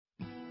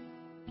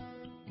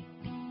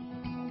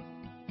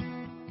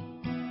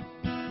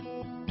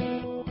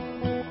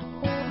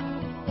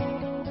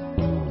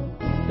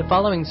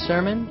following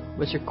sermon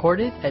was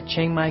recorded at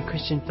Chiang Mai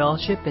Christian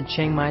Fellowship in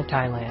Chiang Mai,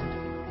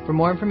 Thailand. For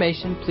more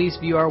information, please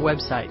view our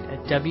website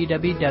at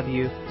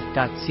www.ccfth.org.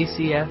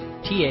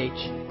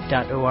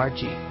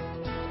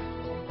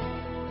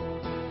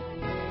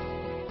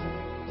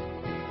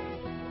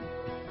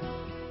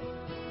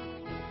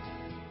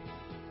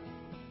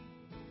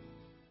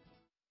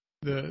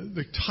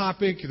 The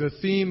topic, the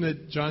theme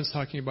that John's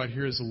talking about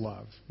here is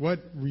love.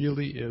 What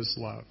really is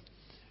love?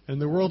 In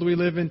the world we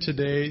live in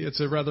today, it's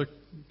a rather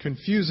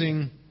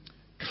confusing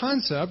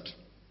concept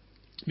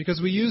because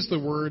we use the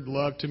word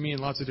love to mean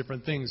lots of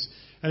different things.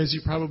 And as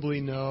you probably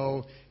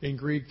know, in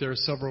Greek there are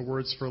several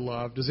words for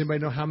love. Does anybody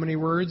know how many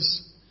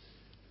words?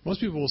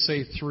 Most people will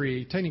say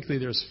 3. Technically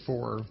there's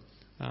 4.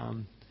 If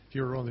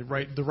you were on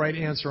the right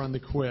answer on the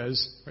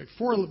quiz, right?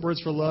 4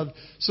 words for love.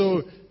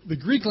 So the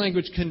Greek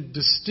language can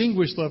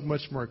distinguish love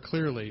much more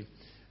clearly.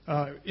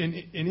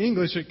 In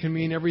English, it can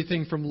mean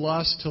everything from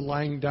lust to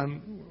lying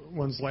down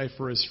one's life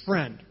for his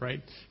friend,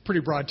 right? Pretty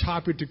broad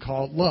topic to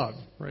call it love,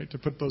 right? To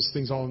put those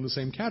things all in the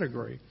same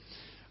category.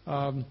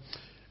 And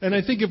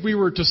I think if we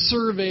were to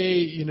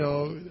survey,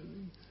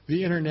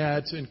 the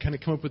internet and kind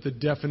of come up with a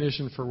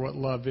definition for what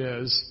love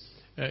is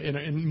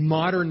in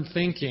modern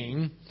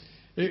thinking,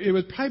 it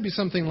would probably be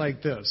something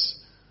like this.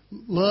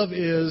 Love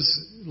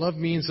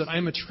means that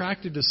I'm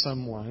attracted to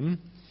someone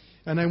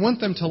and I want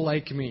them to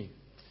like me.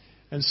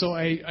 And so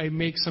I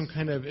make some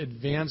kind of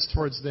advance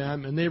towards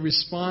them, and they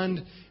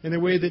respond in a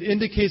way that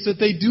indicates that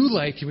they do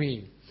like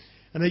me.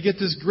 And I get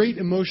this great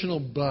emotional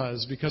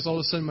buzz because all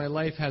of a sudden my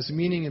life has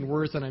meaning and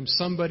worth, and I'm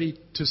somebody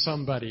to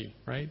somebody,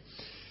 right?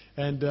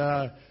 And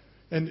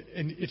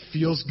it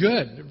feels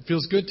good. It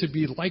feels good to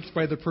be liked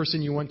by the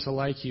person you want to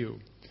like you.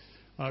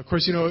 Of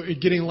course,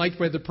 getting liked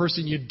by the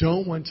person you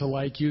don't want to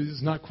like you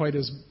is not quite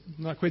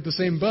the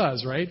same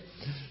buzz, right?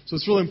 So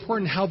it's really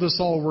important how this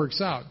all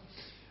works out.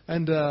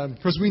 And, of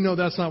course, we know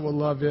that's not what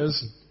love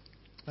is.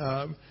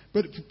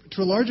 But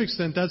to a large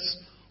extent, that's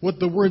what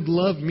the word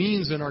love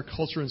means in our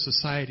culture and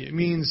society. It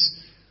means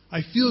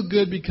I feel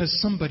good because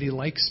somebody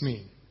likes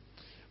me.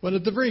 But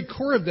at the very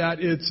core of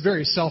that, it's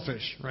very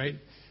selfish, right?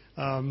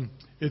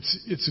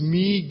 It's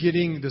me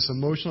getting this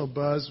emotional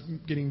buzz,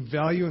 getting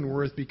value and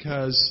worth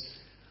because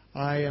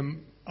I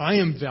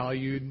am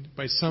valued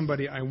by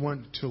somebody I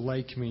want to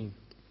like me.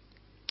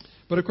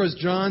 But, of course,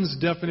 John's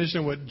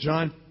definition, what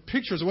John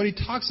pictures, what he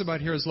talks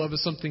about here as love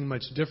is something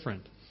much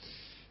different.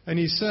 And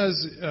he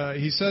says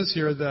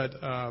here that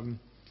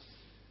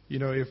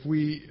if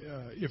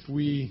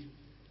we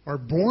are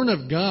born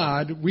of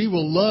God, we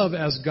will love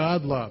as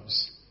God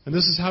loves, and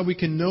this is how we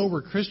can know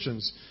we're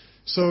Christians.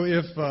 So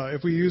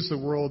if we use the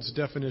world's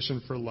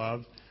definition for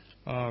love,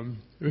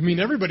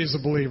 everybody's a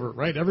believer,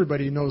 right?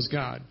 Everybody knows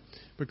God,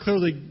 but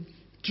clearly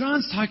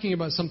John's talking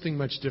about something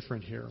much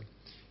different here.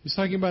 He's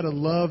talking about a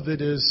love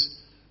that is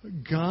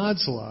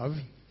God's love.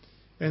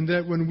 And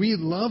that when we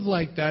love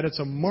like that, it's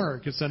a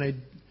mark. It's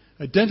an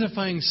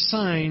identifying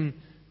sign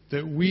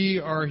that we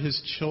are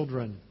His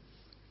children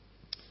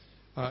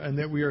and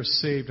that we are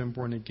saved and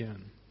born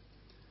again.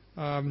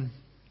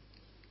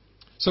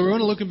 So we want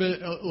to look a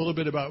little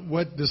bit about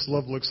what this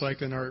love looks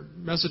like, and our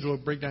message will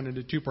break down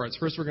into 2 parts.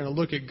 First, we're going to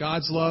look at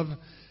God's love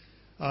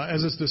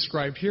as it's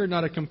described here.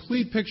 Not a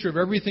complete picture of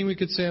everything we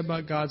could say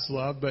about God's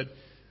love, but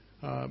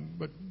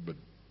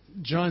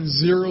John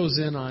zeroes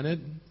in on it.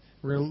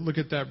 We're going to look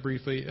at that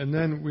briefly, and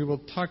then we will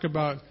talk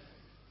about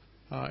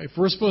if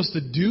we're supposed to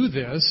do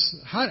this,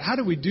 how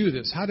do we do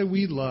this? How do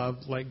we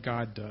love like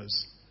God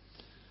does?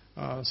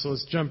 So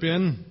let's jump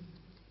in.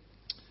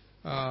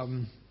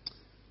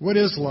 What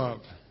is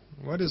love?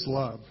 What is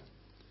love?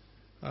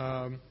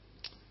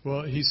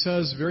 Well, he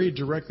says very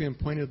directly and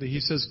pointedly,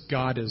 he says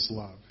God is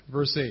love.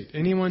 Verse 8,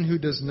 anyone who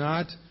does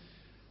not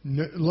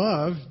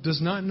love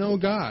does not know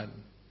God,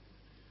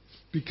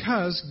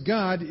 because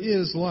God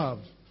is love.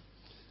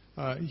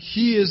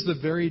 He is the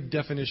very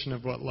definition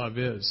of what love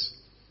is.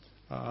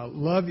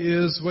 Love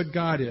is what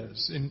God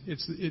is. And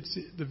it's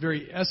the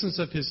very essence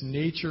of His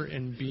nature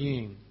and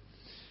being.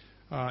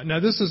 Now,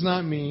 this does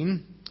not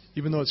mean,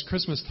 even though it's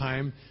Christmas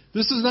time,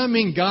 this does not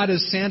mean God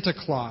is Santa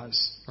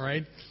Claus. All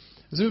right?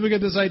 So we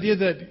get this idea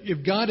that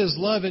if God is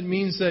love, it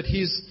means that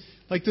He's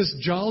like this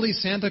jolly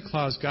Santa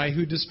Claus guy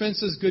who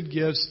dispenses good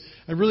gifts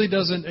and really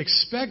doesn't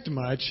expect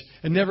much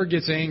and never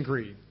gets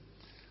angry.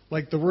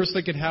 Like the worst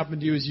that could happen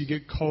to you is you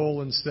get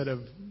coal instead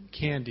of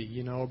candy,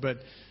 and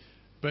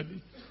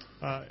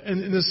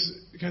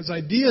this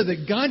idea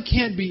that God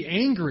can't be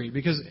angry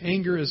because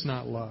anger is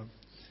not love.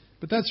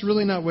 But that's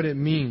really not what it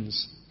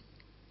means.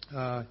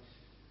 God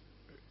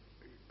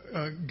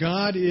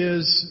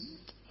is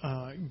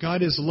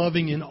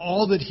loving in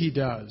all that He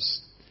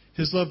does.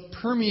 His love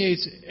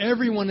permeates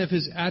every one of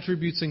His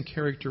attributes and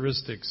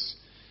characteristics.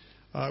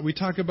 We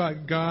talk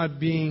about God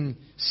being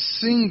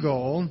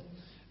single.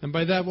 And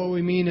by that, what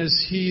we mean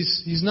is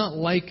He's not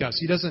like us.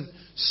 He doesn't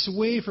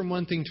sway from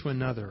one thing to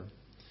another.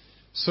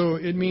 So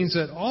it means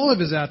that all of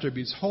His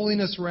attributes,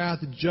 holiness, wrath,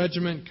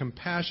 judgment,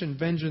 compassion,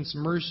 vengeance,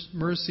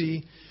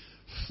 mercy,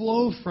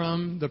 flow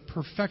from the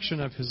perfection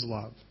of His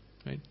love.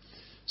 Right?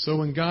 So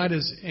when God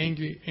is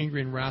angry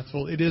and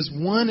wrathful, it is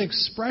one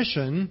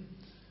expression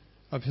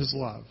of His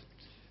love.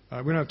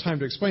 We don't have time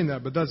to explain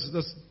that, but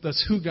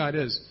that's who God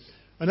is.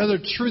 Another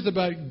truth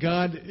about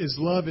God is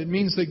love. It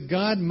means that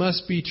God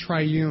must be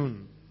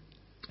triune.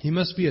 He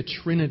must be a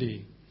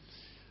Trinity.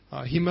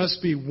 He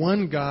must be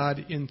one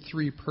God in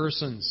three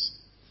persons.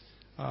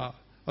 A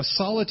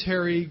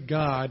solitary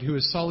God who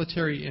is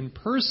solitary in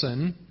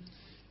person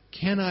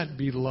cannot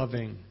be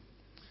loving.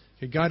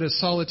 God is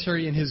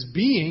solitary in His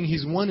being.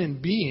 He's one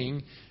in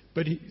being,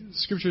 but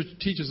Scripture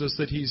teaches us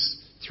that He's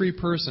three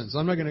persons.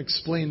 I'm not going to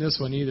explain this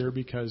one either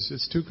because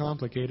it's too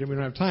complicated. We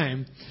don't have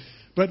time.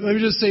 But let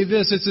me just say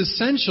this. It's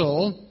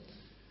essential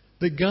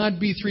that God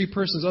be three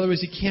persons.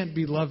 Otherwise, He can't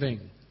be loving.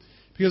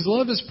 Because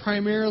love is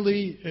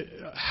primarily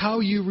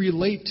how you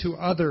relate to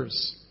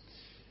others.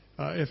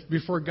 If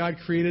before God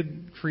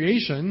created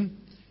creation,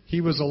 He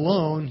was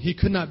alone, He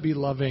could not be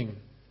loving.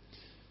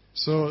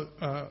 So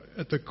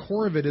at the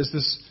core of it is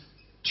this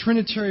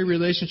Trinitary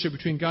relationship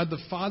between God the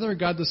Father,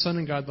 God the Son,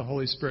 and God the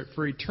Holy Spirit.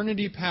 For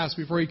eternity past,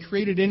 before He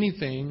created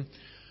anything,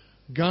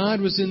 God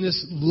was in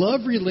this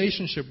love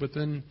relationship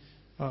within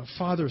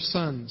Father,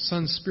 Son,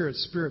 Son, Spirit,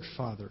 Spirit,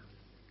 Father.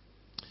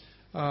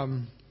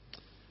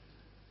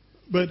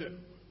 But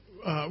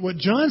what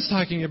John's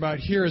talking about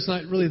here is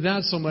not really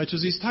that so much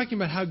as he's talking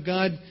about how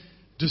God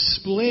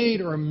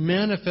displayed or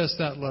manifests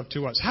that love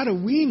to us. How do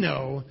we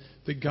know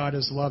that God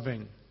is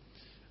loving?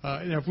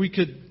 And if we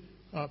could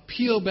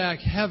peel back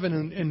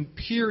heaven and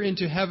peer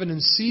into heaven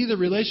and see the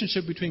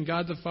relationship between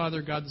God the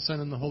Father, God the Son,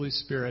 and the Holy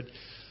Spirit,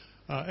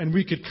 and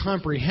we could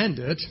comprehend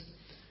it,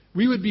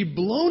 we would be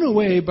blown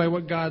away by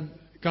what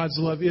God's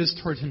love is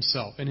toward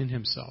Himself and in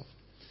Himself.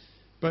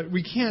 But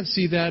we can't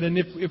see that, and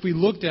if we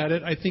looked at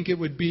it, I think it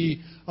would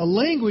be a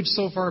language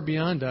so far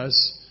beyond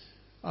us,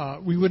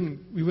 we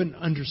wouldn't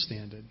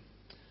understand it.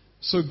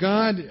 So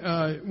God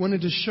wanted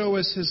to show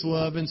us His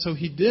love, and so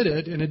He did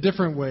it in a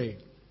different way.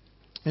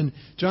 And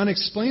John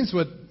explains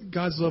what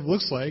God's love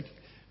looks like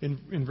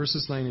in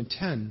verses 9 and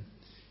 10.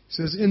 He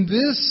says, "In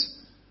this,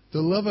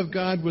 the love of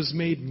God was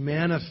made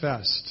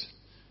manifest."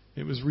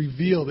 It was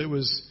revealed. It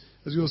was,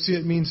 as we will see,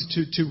 it means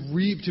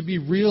to be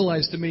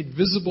realized, to be made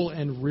visible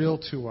and real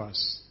to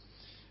us.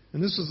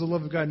 And this was the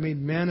love of God made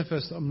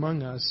manifest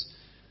among us,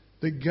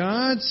 that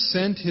God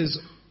sent His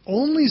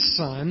only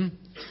Son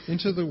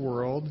into the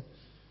world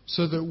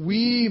so that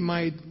we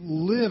might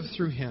live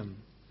through Him.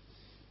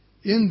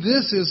 In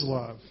this is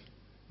love.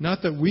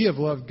 Not that we have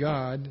loved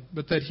God,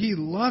 but that He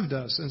loved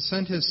us and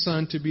sent His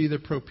Son to be the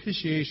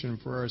propitiation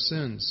for our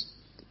sins.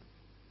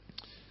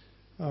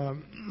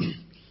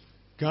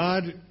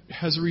 God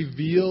has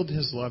revealed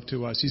His love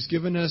to us. He's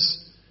given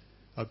us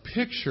a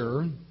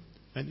picture,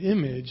 an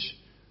image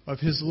of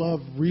His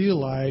love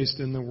realized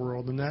in the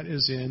world, and that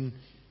is in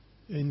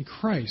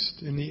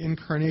Christ, in the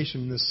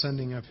incarnation, the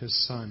sending of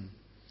His Son.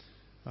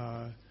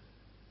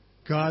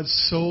 God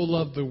so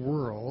loved the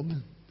world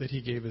that He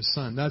gave His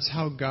Son. That's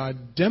how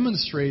God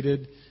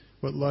demonstrated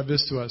what love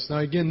is to us. Now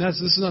again,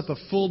 this is not the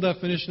full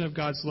definition of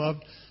God's love,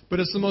 but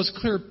it's the most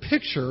clear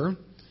picture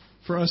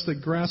for us to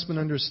grasp and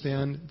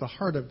understand the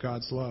heart of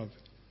God's love.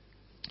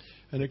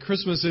 And at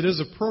Christmas, it is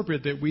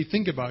appropriate that we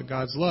think about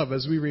God's love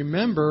as we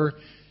remember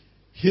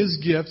His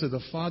gift, or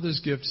the Father's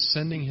gift,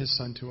 sending His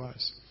Son to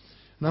us.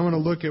 And I want to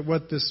look at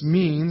what this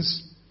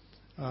means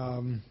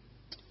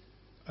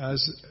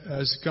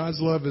as God's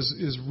love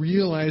is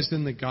realized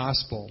in the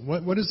gospel.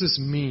 What does this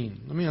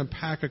mean? Let me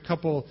unpack a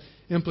couple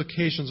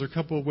implications or a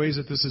couple of ways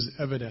that this is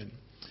evident.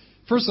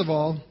 First of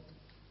all,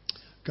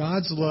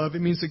 God's love,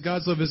 it means that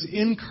God's love is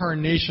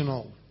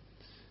incarnational.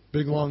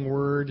 Big long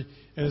word,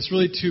 and it's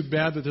really too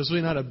bad that there's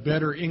really not a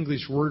better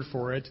English word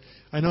for it.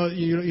 I know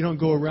you don't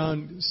go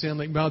around saying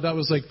like, "Wow, that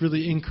was like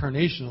really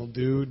incarnational,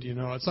 dude." You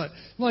know, it's not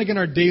like in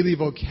our daily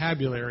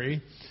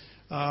vocabulary.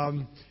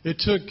 It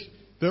took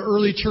the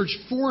early church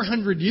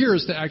 400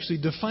 years to actually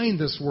define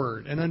this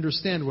word and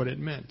understand what it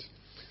meant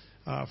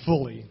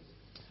fully.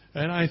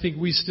 And I think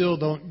we still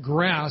don't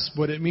grasp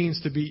what it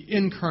means to be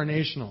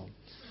incarnational.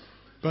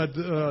 But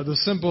the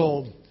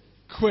simple,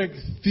 quick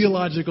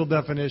theological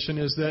definition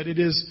is that it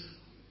is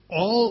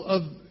all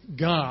of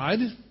God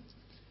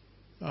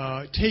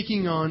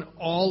taking on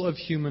all of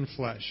human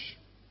flesh.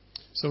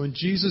 So when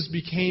Jesus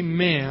became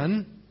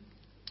man,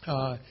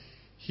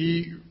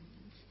 He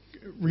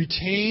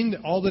retained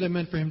all that it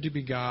meant for Him to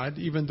be God,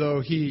 even though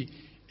He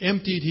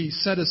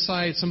set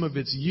aside some of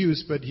its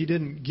use, but He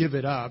didn't give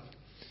it up.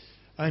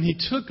 And He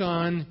took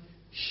on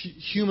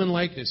human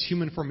likeness,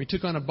 human form. He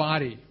took on a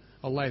body,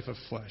 a life of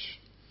flesh.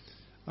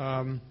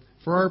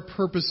 For our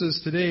purposes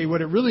today,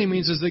 what it really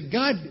means is that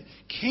God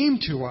came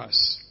to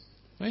us.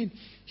 Right?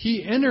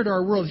 He entered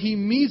our world. He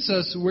meets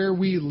us where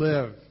we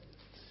live.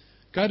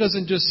 God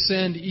doesn't just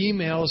send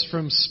emails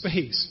from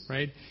space,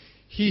 right?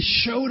 He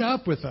showed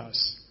up with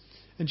us.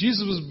 And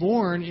Jesus was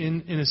born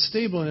in a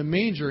stable, in a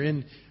manger,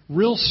 in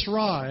real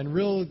straw and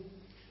real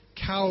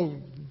cow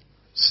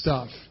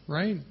stuff,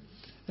 right?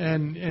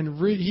 And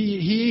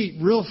he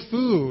ate real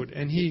food,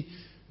 and He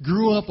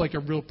grew up like a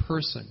real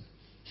person.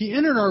 He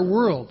entered our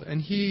world,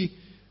 and He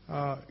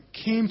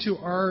came to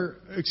our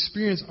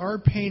experience, our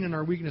pain and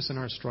our weakness and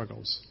our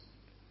struggles,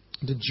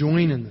 to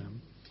join in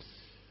them.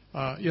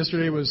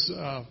 Yesterday was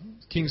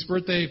King's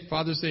birthday,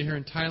 Father's Day here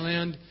in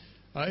Thailand.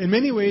 In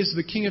many ways,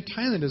 the King of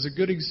Thailand is a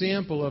good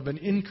example of an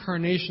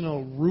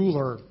incarnational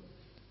ruler,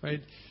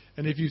 right?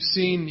 And if you've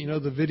seen,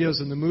 the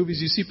videos and the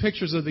movies, you see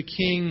pictures of the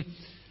king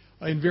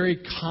in very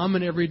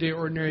common, everyday,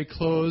 ordinary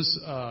clothes,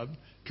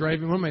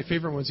 driving. One of my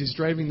favorite ones, he's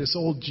driving this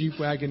old Jeep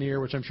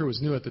Wagoneer, which I'm sure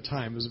was new at the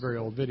time. It was a very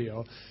old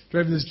video.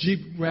 Driving this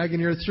Jeep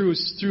Wagoneer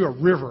through a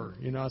river.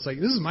 It's like,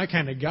 this is my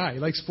kind of guy. He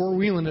likes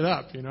four-wheeling it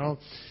up,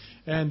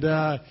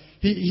 And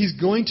he's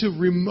going to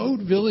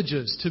remote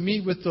villages to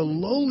meet with the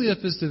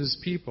lowliest of his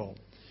people,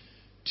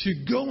 to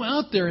go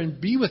out there and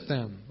be with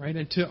them, right?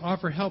 And to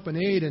offer help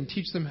and aid and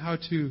teach them how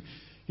to,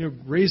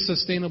 raise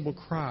sustainable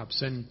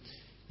crops. And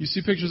you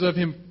see pictures of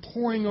him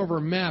poring over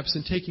maps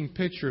and taking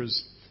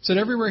pictures. Said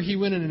everywhere he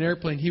went in an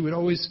airplane, he would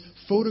always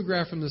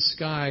photograph from the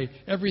sky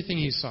everything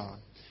he saw.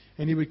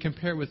 And he would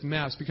compare it with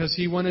maps because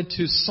he wanted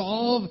to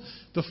solve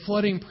the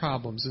flooding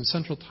problems in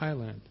central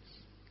Thailand.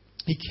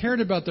 He cared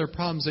about their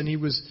problems, and he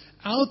was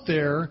out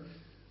there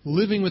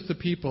living with the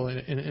people in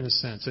a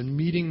sense and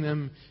meeting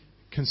them,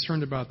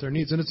 concerned about their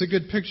needs. And it's a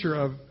good picture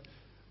of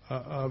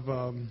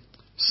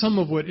some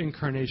of what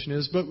incarnation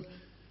is. But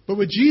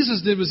what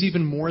Jesus did was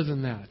even more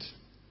than that,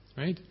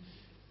 right?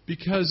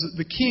 Because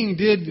the king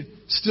did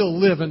still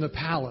live in the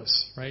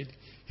palace, right?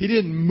 He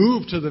didn't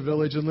move to the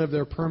village and live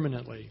there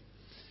permanently.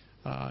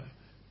 But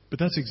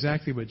that's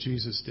exactly what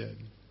Jesus did.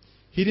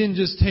 He didn't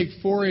just take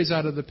forays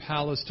out of the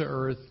palace to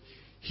earth.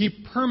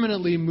 He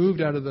permanently moved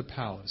out of the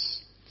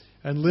palace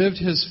and lived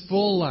his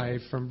full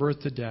life from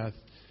birth to death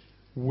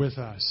with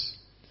us.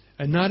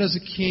 And not as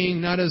a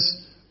king, not as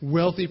a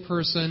wealthy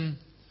person,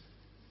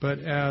 but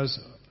as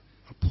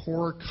a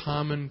poor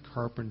common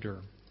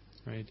carpenter,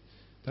 right?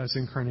 That's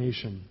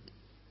incarnation.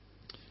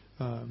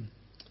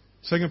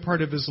 Second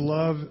part of his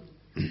love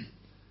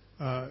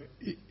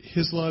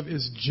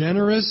is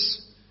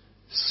generous,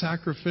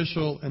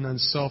 sacrificial, and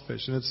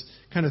unselfish. And it's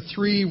kind of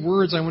three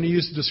words I want to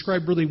use to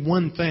describe really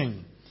one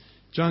thing.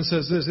 John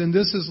says this, and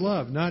this is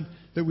love, not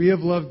that we have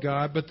loved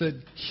God, but that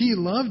he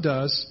loved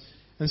us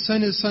and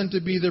sent his Son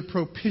to be the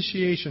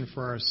propitiation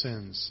for our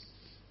sins.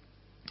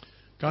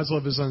 God's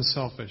love is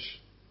unselfish.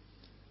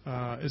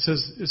 It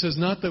says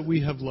not that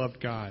we have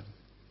loved God.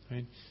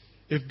 Right?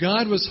 If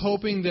God was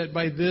hoping that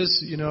by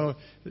this,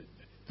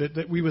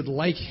 that we would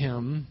like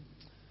him,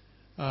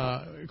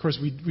 of course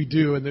we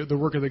do, and the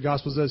work of the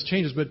gospel does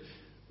changes, but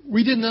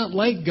we did not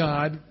like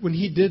God when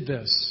he did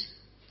this.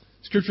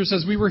 Scripture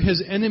says we were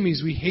his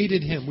enemies. We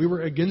hated him. We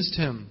were against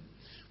him.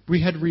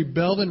 We had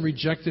rebelled and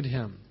rejected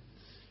him.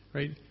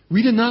 Right?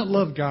 We did not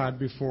love God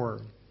before.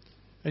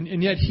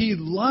 And yet he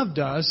loved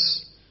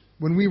us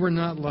when we were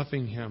not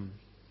loving him.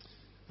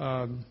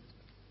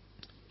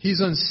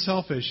 He's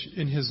unselfish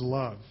in his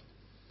love.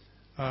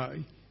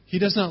 He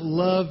does not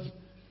love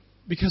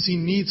because he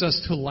needs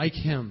us to like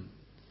him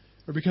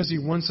or because he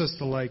wants us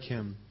to like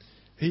him.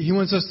 He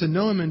wants us to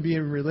know him and be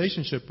in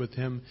relationship with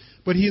him.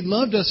 But he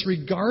loved us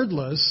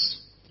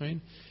regardless, right?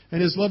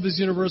 And his love is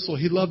universal.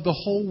 He loved the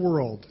whole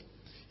world,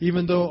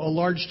 even though a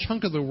large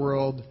chunk of the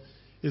world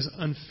is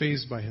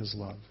unfazed by his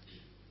love.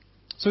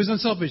 So he's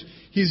unselfish.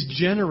 He's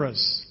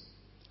generous,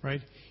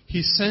 right?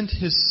 He sent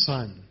his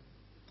Son.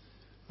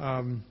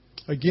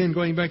 Again,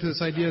 going back to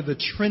this idea of the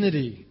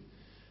Trinity.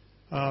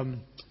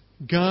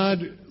 God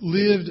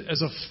lived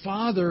as a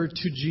father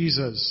to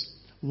Jesus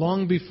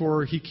long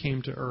before he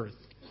came to earth.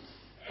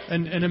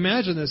 And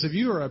imagine this. If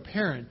you are a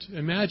parent,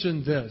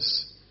 imagine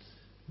this.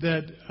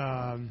 That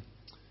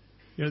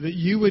that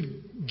you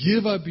would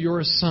give up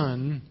your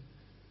son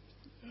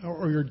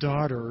or your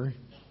daughter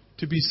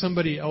to be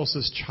somebody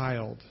else's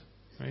child.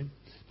 Right?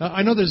 Now,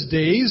 I know there's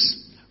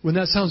days when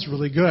that sounds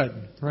really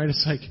good. Right?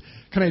 It's like,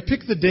 can I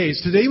pick the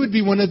days? Today would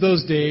be one of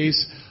those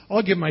days.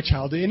 I'll give my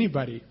child to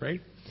anybody.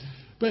 Right?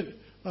 But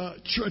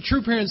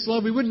true parents'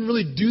 love, we wouldn't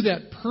really do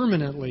that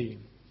permanently.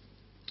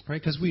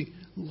 Right? Because we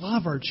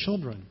love our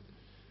children.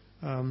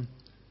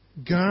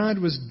 God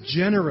was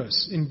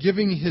generous in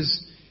giving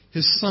his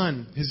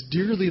Son, his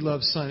dearly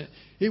loved Son.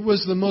 It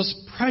was the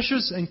most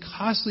precious and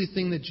costly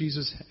thing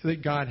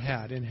that God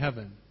had in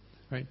heaven.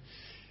 Right?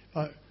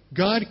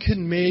 God could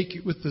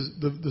make with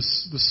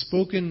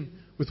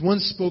with one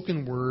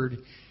spoken word,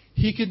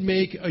 he could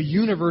make a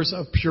universe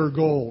of pure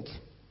gold.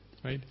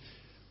 Right?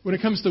 When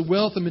it comes to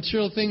wealth and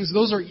material things,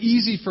 those are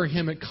easy for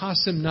him. It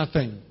costs him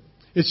nothing.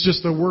 It's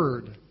just a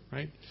word.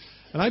 Right?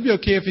 And I'd be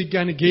okay if he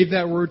kind of gave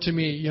that word to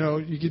me.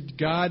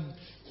 God,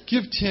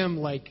 give Tim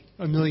like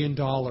 $1 million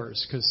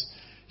because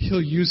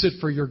he'll use it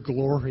for your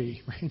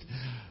glory. Right?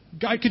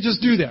 God could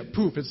just do that.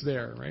 Poof, it's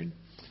there. Right?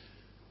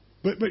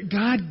 But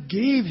God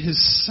gave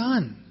his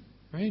Son.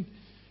 Right?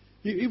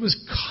 It was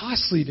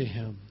costly to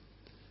him.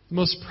 The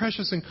most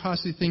precious and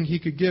costly thing he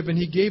could give, and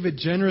he gave it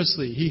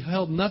generously. He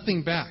held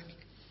nothing back.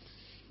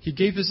 He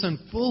gave his Son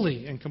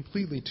fully and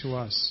completely to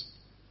us.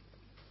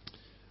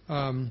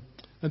 And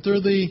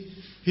thirdly,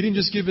 he didn't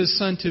just give his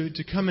Son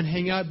to come and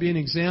hang out, be an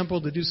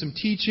example, to do some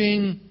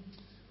teaching.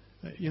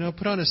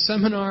 put on a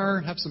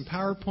seminar, have some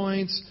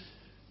PowerPoints.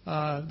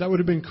 That would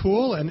have been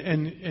cool,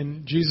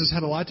 and Jesus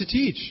had a lot to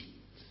teach.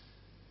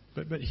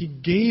 But he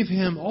gave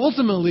him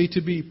ultimately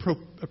to be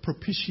a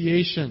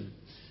propitiation.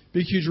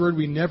 Big, huge word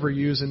we never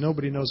use, and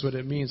nobody knows what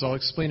it means. I'll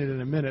explain it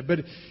in a minute. But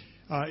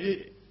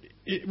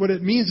what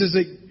it means is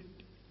that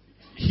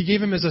he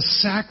gave him as a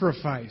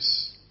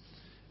sacrifice,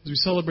 as we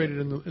celebrated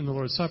in the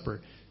Lord's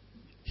Supper.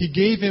 He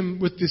gave him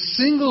with the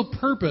single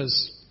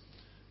purpose,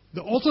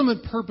 the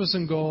ultimate purpose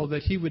and goal,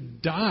 that he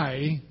would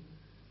die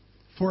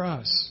for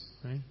us.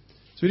 Right?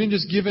 So he didn't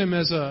just give him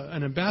as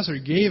an ambassador.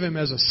 He gave him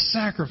as a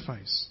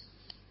sacrifice.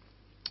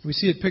 We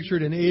see it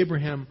pictured in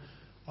Abraham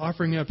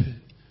offering up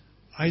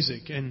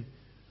Isaac, and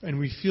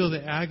we feel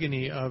the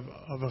agony of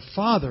a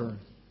father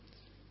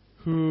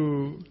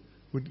who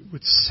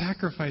would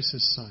sacrifice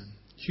his son.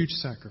 Huge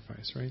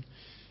sacrifice, right?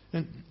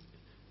 And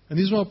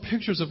these are all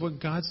pictures of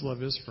what God's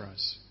love is for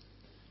us,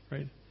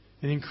 right?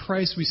 And in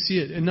Christ we see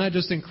it. And not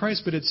just in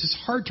Christ, but it's His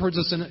heart towards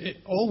us, and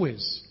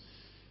always.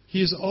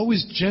 He is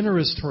always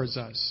generous towards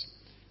us.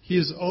 He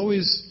is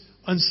always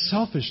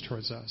unselfish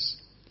towards us.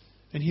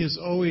 And He is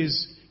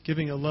always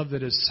giving a love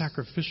that is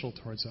sacrificial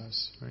towards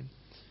us, right?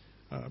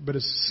 But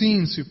is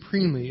seen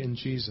supremely in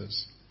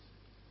Jesus.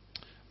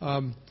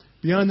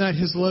 Beyond that,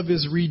 His love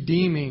is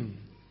redeeming.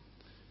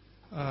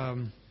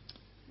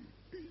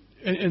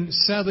 And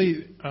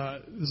sadly,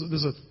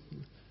 there's a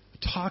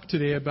talk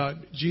today about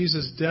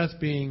Jesus' death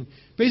being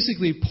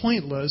basically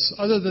pointless.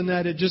 Other than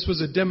that, it just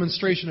was a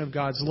demonstration of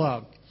God's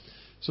love.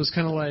 So it's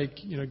kind of like,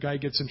 a guy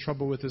gets in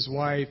trouble with his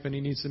wife and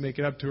he needs to make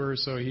it up to her,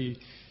 so he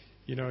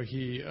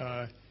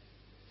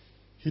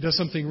does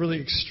something really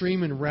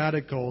extreme and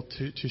radical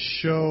to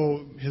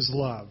show his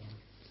love.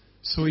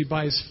 So he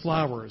buys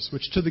flowers,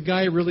 which to the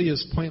guy really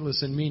is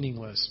pointless and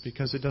meaningless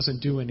because it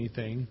doesn't do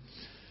anything.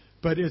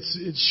 But it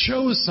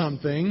shows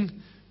something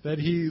that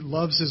he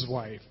loves his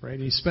wife, right?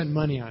 He spent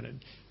money on it.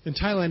 In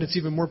Thailand, it's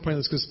even more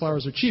pointless because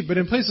flowers are cheap. But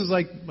in places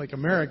like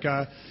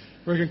America,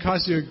 where it can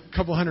cost you a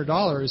couple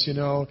 $100,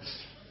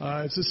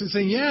 it's just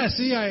saying, yeah,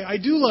 see, I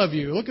do love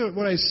you. Look at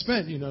what I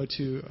spent,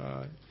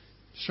 to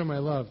show my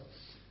love.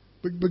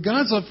 But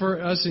God's love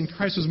for us in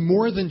Christ was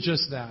more than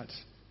just that.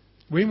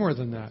 Way more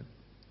than that.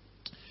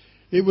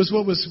 It was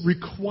what was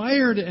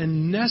required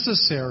and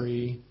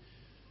necessary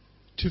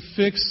to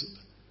fix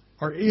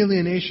our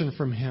alienation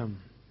from Him.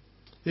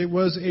 It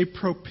was a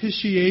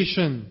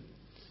propitiation.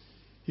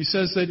 He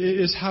says that it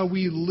is how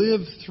we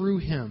live through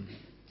Him.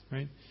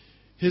 Right?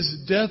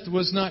 His death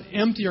was not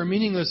empty or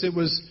meaningless. It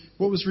was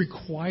what was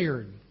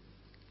required.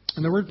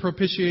 And the word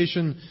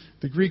propitiation,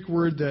 the Greek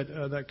word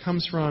that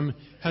comes from,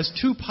 has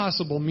two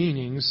possible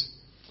meanings.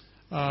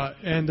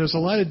 And there's a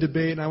lot of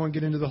debate, and I won't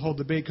get into the whole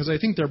debate because I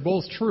think they're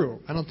both true.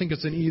 I don't think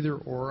it's an either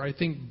or. I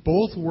think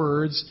both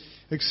words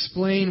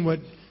explain what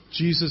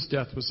Jesus'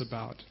 death was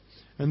about.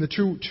 And the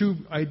two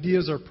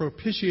ideas are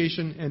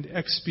propitiation and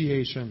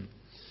expiation.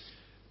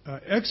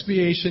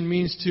 Expiation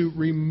means to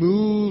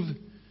remove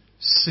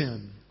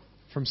sin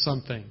from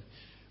something.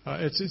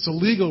 It's a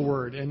legal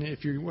word, and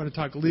if you want to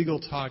talk legal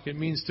talk, it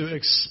means to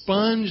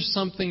expunge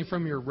something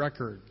from your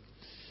record.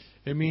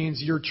 It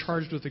means you're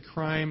charged with a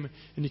crime,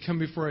 and you come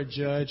before a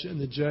judge,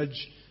 and the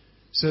judge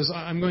says,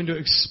 I'm going to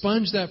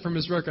expunge that from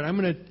his record. I'm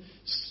going to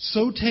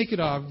so take it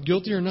off,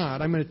 guilty or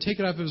not, I'm going to take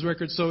it off of his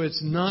record so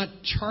it's not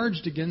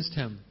charged against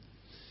him.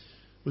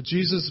 Well,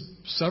 Jesus'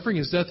 suffering,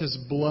 His death, His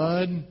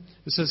blood,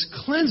 it says,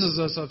 cleanses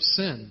us of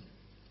sin.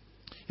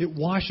 It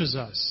washes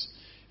us.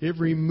 It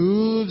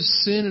removes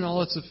sin and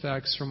all its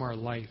effects from our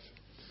life.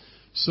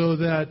 So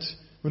that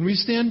when we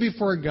stand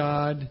before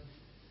God,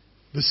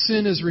 the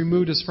sin is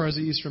removed as far as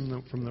the east from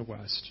the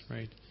west.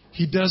 Right?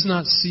 He does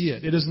not see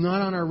it. It is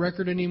not on our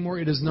record anymore.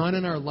 It is not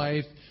in our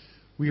life.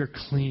 We are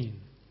clean.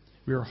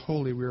 We are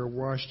holy. We are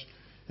washed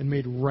and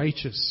made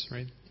righteous.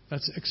 Right?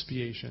 That's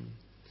expiation.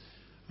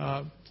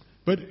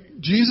 But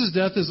Jesus'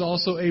 death is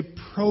also a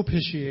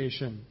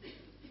propitiation.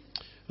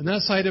 And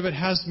that side of it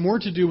has more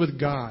to do with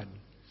God.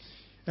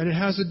 And it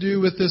has to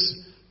do with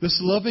this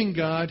loving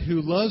God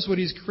who loves what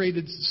He's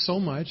created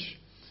so much.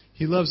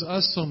 He loves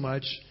us so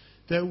much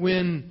that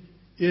when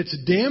it's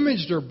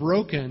damaged or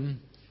broken,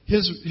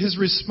 His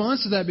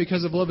response to that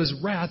because of love is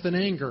wrath and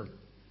anger.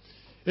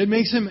 It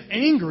makes Him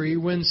angry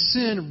when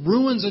sin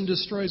ruins and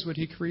destroys what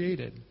He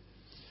created.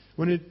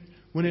 When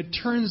it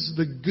turns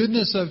the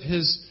goodness of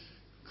His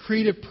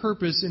creative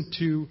purpose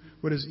into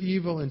what is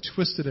evil and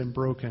twisted and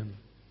broken.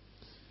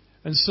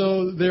 And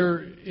so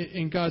there,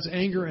 in God's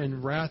anger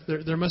and wrath,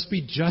 there must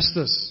be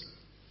justice.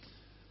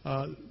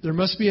 There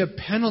must be a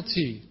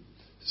penalty.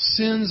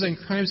 Sins and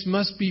crimes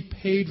must be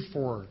paid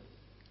for.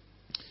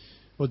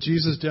 Well,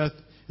 Jesus' death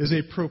is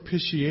a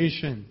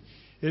propitiation.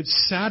 It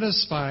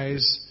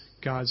satisfies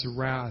God's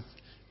wrath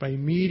by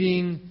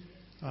meeting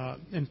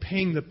and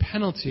paying the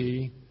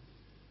penalty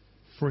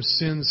for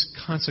sin's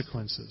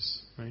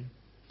consequences. Right?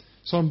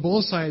 So on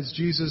both sides,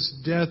 Jesus'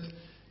 death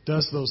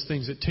does those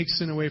things. It takes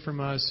sin away from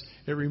us.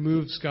 It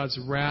removes God's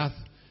wrath,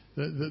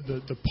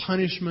 the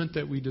punishment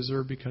that we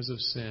deserve because of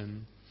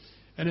sin.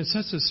 And it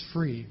sets us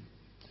free.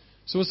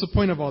 So what's the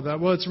point of all that?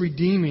 Well, it's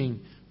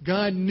redeeming.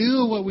 God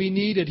knew what we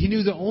needed. He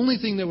knew the only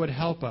thing that would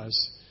help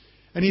us.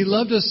 And He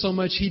loved us so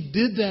much, He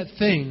did that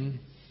thing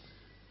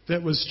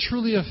that was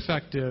truly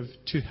effective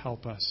to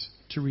help us,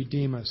 to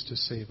redeem us, to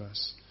save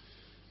us.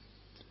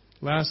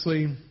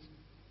 Lastly,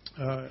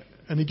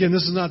 and again,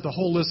 this is not the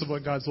whole list of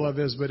what God's love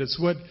is, but it's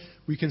what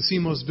we can see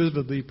most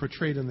vividly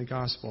portrayed in the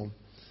gospel.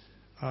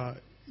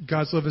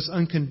 God's love is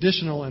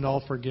unconditional and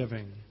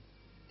all-forgiving.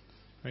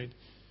 Right?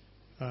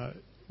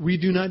 We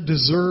do not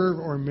deserve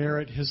or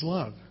merit His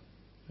love.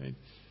 Right?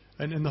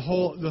 And the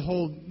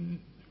whole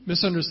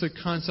misunderstood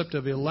concept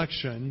of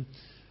election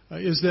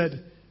is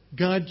that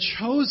God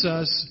chose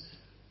us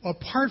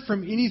apart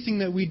from anything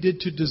that we did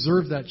to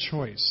deserve that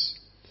choice.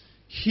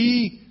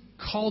 He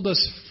called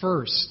us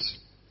first.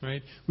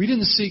 Right? We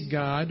didn't seek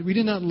God. We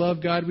did not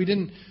love God. We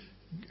didn't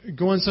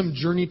go on some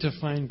journey to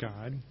find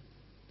God.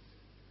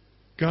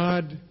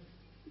 God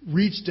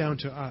reached down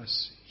to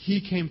us. He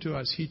came to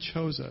us. He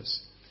chose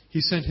us. He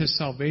sent His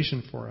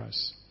salvation for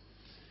us.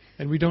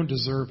 And we don't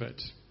deserve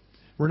it.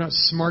 We're not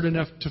smart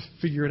enough to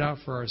figure it out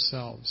for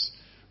ourselves.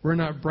 We're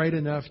not bright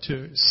enough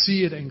to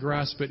see it and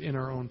grasp it in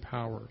our own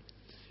power.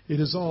 It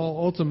is all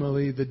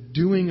ultimately the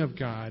doing of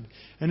God,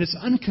 and it's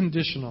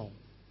unconditional,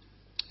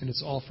 and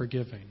it's all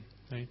forgiving.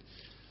 Right?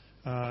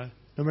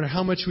 No matter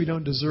how much we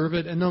don't deserve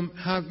it, and no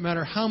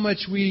matter how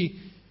much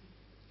we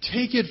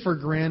take it for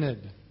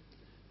granted,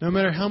 no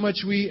matter how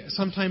much we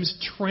sometimes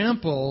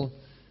trample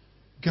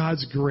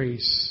God's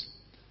grace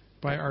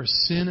by our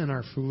sin and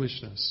our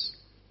foolishness,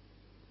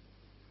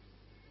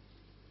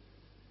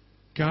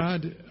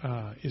 God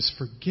is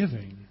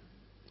forgiving,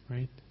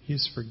 right? He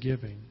is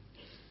forgiving.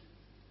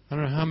 I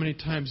don't know how many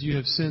times you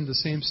have sinned the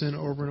same sin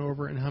over and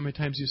over, and how many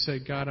times you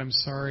said, God, I'm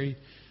sorry.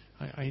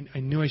 I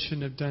knew I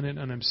shouldn't have done it,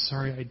 and I'm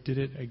sorry I did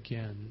it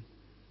again.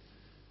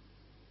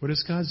 What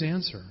is God's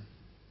answer?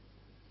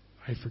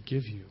 I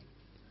forgive you.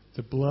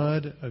 The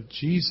blood of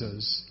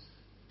Jesus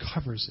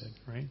covers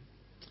it, right?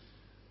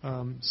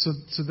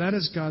 So that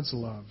is God's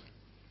love.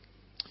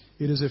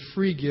 It is a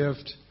free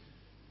gift,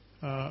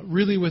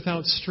 really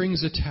without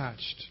strings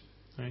attached,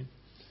 right?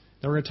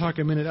 Now we're going to talk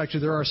a minute. Actually,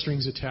 there are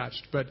strings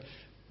attached, but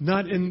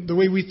not in the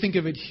way we think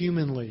of it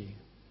humanly,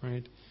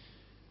 right?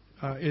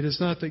 It is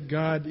not that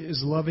God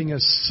is loving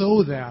us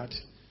so that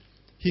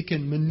He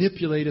can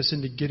manipulate us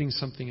into getting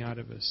something out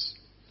of us.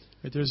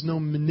 Right? There's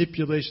no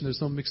manipulation. There's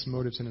no mixed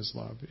motives in His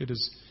love. It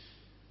is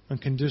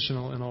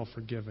unconditional and all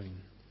forgiving.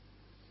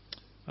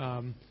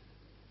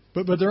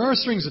 But there are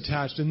strings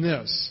attached in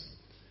this.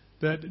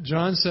 That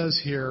John says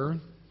here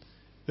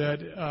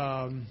that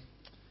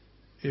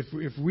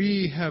if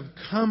we have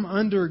come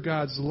under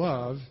God's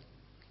love,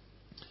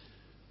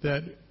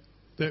 that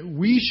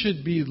we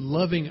should be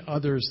loving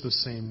others the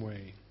same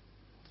way.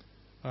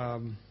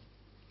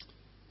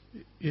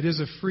 It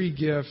is a free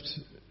gift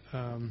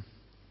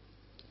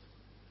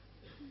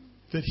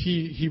that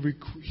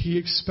He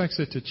expects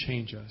it to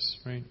change us,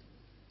 right?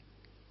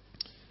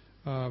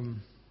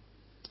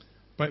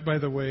 By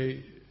the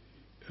way,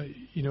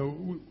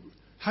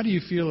 how do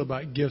you feel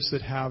about gifts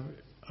that have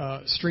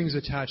strings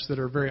attached that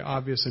are very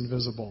obvious and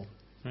visible,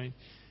 right?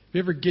 Have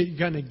you ever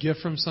gotten a gift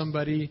from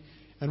somebody,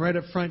 and right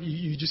up front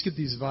you just get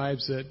these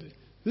vibes that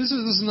this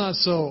is not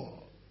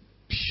so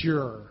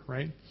pure,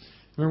 right? I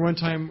remember one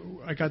time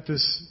I got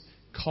this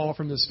call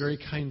from this very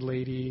kind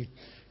lady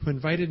who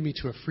invited me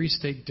to a free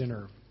steak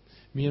dinner,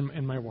 me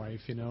and my wife,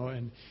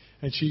 and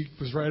she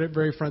was right up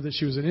very front that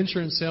she was an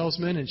insurance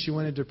salesman, and she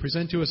wanted to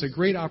present to us a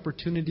great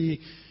opportunity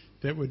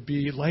that would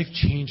be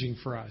life-changing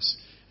for us.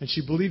 And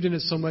she believed in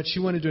it so much, she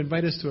wanted to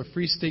invite us to a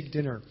free steak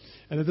dinner.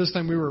 And at this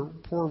time, we were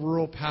poor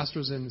rural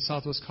pastors in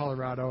southwest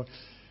Colorado.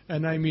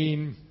 And I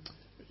mean,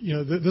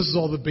 this is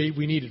all the bait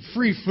we needed.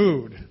 Free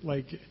food,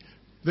 like,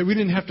 that we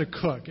didn't have to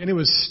cook. And it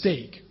was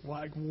steak.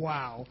 Like,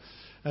 wow.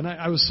 And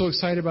I was so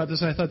excited about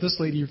this, and I thought, this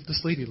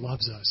lady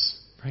loves us,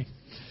 right?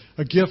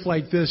 A gift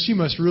like this, she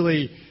must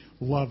really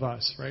love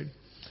us, right?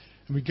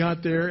 And we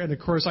got there, and of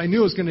course, I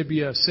knew it was going to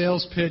be a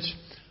sales pitch.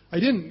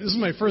 This is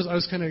my first, I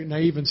was kind of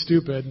naive and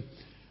stupid.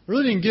 I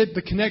really didn't get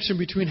the connection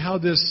between how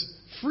this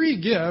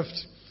free gift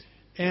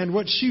and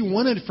what she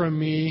wanted from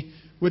me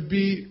would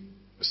be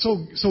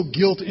so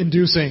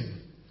guilt-inducing,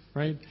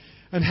 right?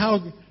 And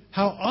how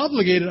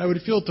obligated I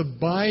would feel to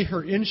buy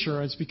her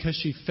insurance because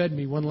she fed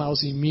me one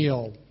lousy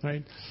meal,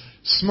 right?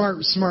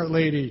 Smart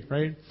lady,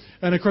 right?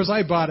 And of course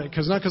I bought it,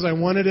 not because I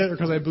wanted it or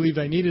because I believed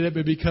I needed it,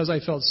 but because I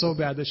felt so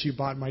bad that she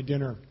bought my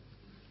dinner,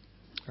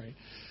 right?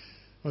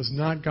 It was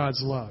not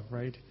God's love,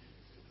 right?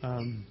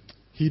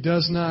 He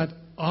does not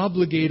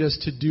obligate us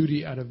to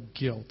duty out of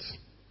guilt.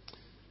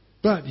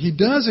 But He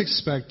does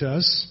expect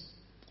us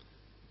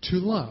to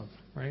love,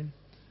 right?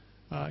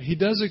 He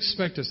does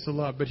expect us to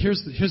love. But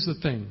here's the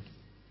thing.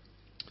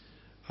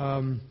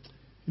 In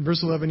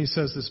verse 11 He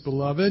says this,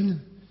 Beloved,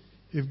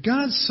 if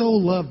God so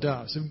loved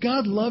us, if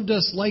God loved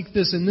us like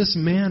this in this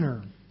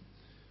manner,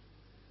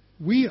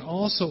 we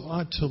also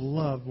ought to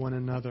love one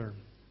another.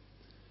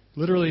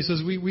 Literally, He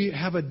says we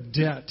have a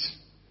debt.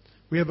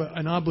 We have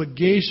an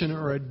obligation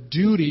or a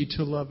duty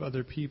to love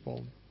other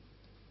people.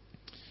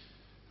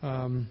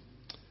 And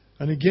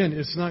again,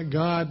 it's not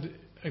God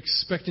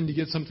expecting to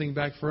get something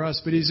back for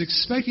us, but He's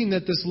expecting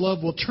that this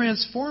love will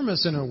transform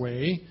us in a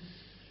way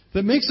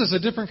that makes us a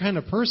different kind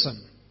of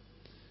person.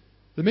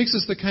 That makes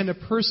us the kind of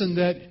person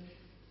that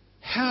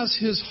has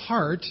His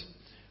heart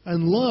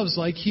and loves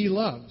like He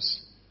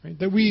loves. Right?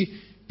 That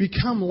we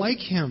become like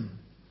Him,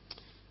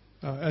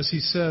 as He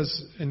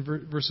says in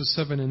verses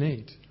 7 and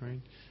 8. Right?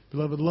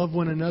 Beloved, love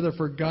one another,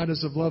 for God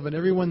is of love, and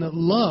everyone that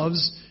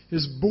loves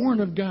is born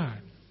of God.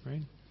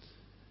 Right?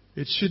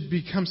 It should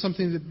become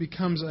something that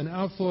becomes an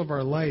outflow of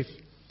our life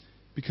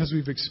because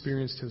we've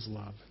experienced His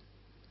love.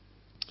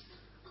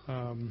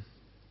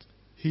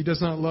 He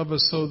does not love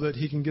us so that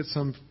He can get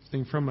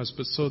something from us,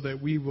 but so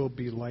that we will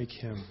be like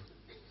Him.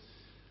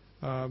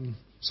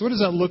 So what does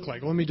that look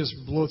like? Let me just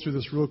blow through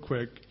this real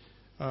quick.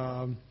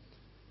 Of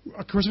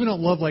course, we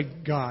don't love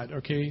like God,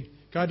 okay?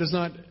 God does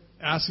not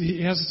ask,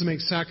 He asks us to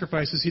make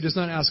sacrifices. He does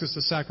not ask us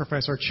to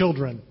sacrifice our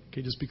children.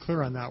 Okay, just be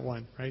clear on that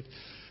one, right?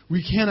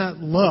 We cannot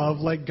love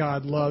like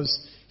God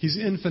loves. He's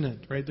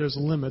infinite, right? There's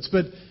limits.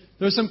 But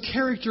there's some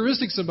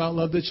characteristics about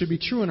love that should be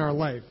true in our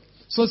life.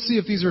 So let's see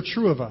if these are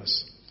true of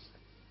us.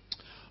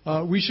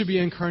 We should be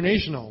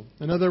incarnational.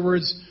 In other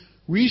words,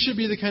 we should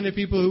be the kind of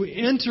people who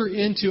enter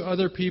into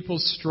other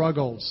people's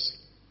struggles.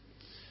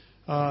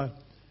 And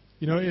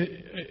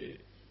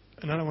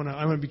I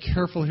want to be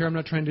careful here. I'm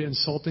not trying to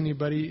insult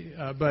anybody,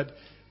 but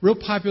real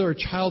popular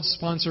child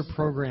sponsor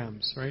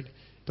programs, right?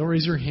 Don't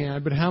raise your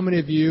hand, but how many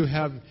of you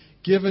have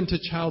given to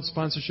child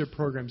sponsorship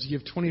programs? You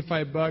give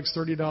 $25,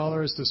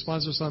 $30 to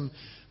sponsor some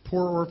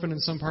poor orphan in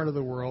some part of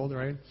the world,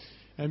 right?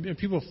 And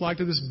people flock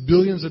to this.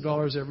 Billions of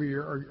dollars every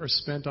year are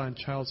spent on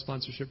child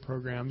sponsorship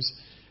programs.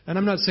 And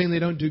I'm not saying they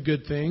don't do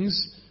good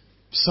things.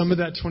 Some of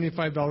that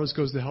 $25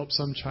 goes to help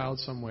some child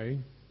some way.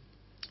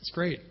 It's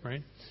great,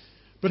 right?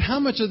 But how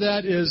much of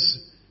that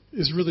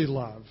is really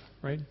love,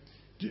 right?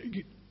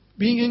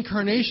 Being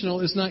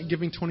incarnational is not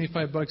giving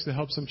 $25 to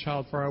help some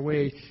child far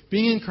away.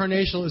 Being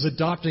incarnational is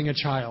adopting a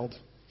child,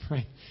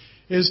 right?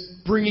 Is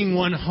bringing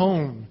one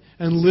home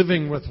and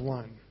living with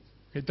one.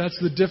 Right? That's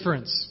the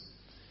difference.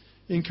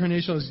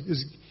 Incarnational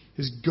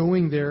is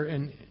going there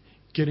and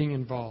getting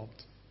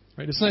involved,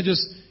 right? It's not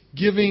just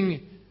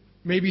giving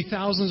maybe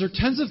thousands or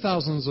tens of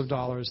thousands of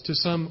dollars to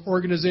some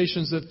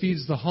organizations that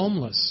feeds the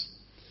homeless.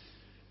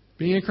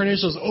 Being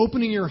incarnational is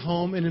opening your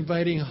home and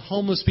inviting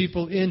homeless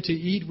people in to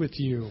eat with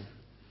you.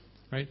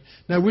 Right?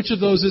 Now, which of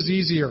those is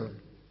easier?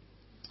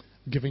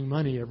 Giving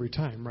money every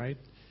time, right?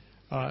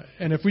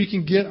 And if we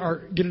can get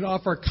it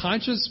off our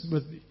conscience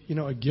with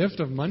a gift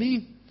of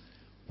money,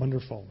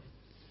 wonderful.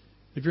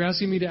 If you're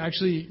asking me to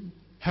actually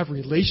have a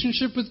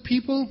relationship with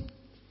people,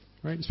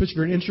 right? Especially if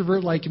you're an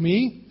introvert like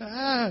me,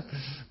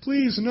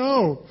 please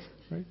no,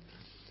 right?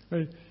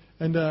 Right?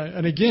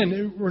 And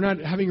again, we're not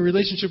having a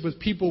relationship with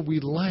people we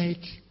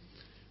like.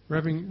 We're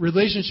having a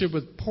relationship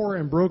with poor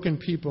and broken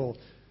people,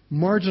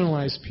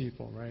 marginalized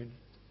people, right?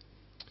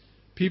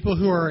 People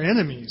who are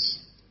enemies.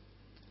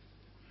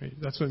 Right?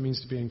 That's what it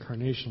means to be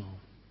incarnational.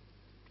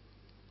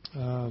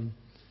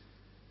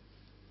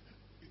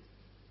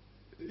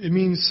 It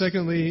means,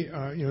 secondly,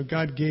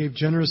 God gave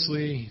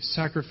generously,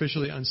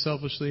 sacrificially,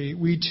 unselfishly.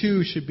 We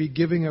too should be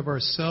giving of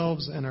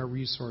ourselves and our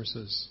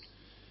resources.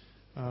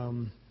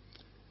 And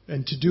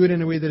to do it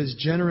in a way that is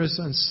generous,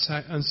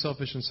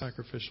 unselfish, and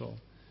sacrificial.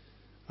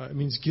 It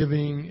means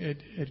giving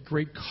at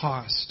great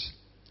cost.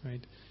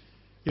 Right?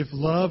 If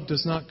love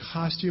does not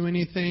cost you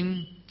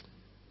anything,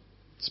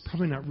 it's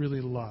probably not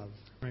really love.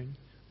 Right?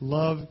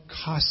 Love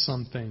costs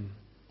something.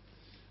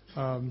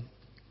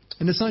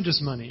 And it's not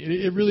just money.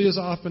 It really is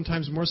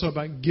oftentimes more so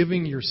about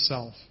giving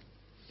yourself.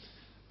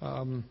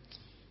 I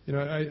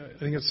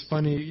think it's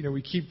funny.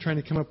 We keep trying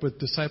to come up with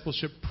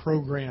discipleship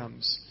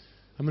programs.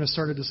 I'm going to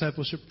start a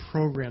discipleship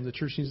program. The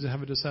church needs to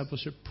have a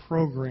discipleship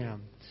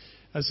program.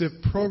 As if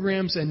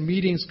programs and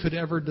meetings could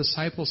ever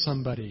disciple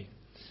somebody.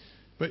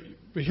 But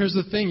here's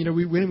the thing.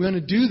 We want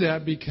to do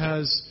that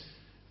because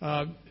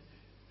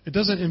it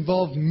doesn't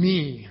involve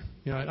me.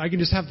 I can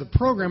just have the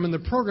program, and the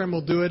program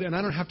will do it, and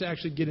I don't have to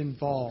actually get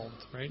involved,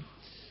 right?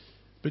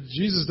 But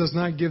Jesus does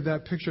not give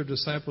that picture of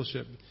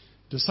discipleship.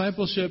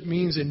 Discipleship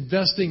means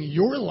investing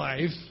your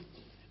life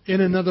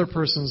in another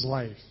person's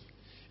life.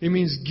 It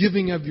means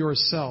giving of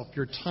yourself,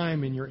 your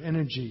time, and your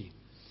energy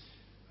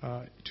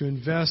to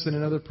invest in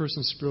another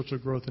person's spiritual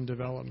growth and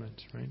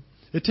development, right?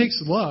 It takes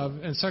love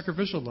and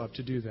sacrificial love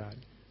to do that,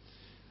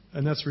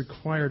 and that's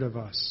required of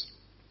us.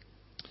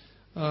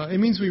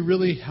 It means we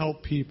really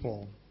help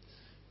people.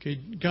 Okay,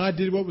 God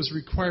did what was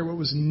required, what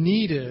was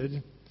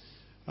needed.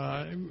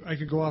 I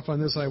could go off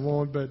on this, I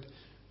won't, but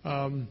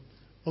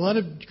a lot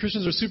of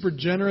Christians are super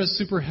generous,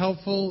 super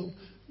helpful,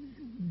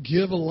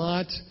 give a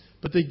lot,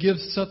 but they give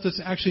stuff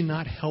that's actually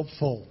not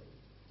helpful.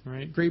 All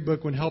right? Great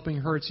book, When Helping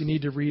Hurts. You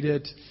need to read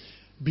it.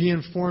 Be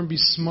informed, be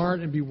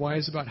smart, and be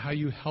wise about how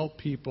you help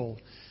people.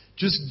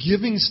 Just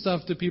giving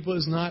stuff to people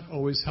is not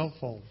always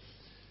helpful.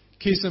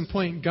 Case in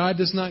point, God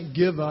does not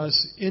give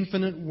us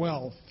infinite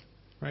wealth,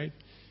 right?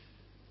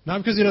 Not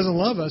because He doesn't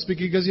love us, but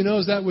because He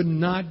knows that would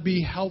not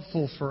be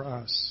helpful for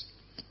us.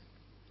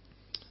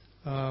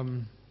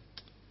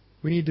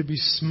 we need to be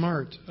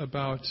smart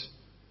about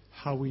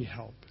how we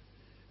help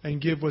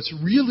and give what's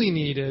really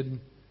needed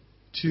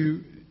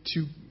to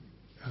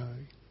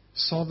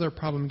solve their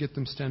problem and get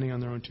them standing on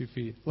their own 2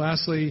 feet.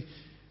 Lastly,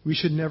 we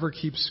should never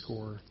keep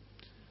score.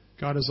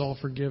 God is all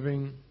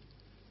forgiving.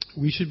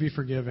 We should be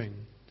forgiving.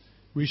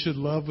 We should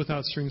love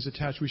without strings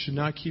attached. We should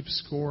not keep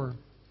score.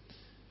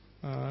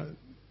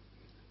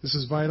 This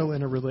is vital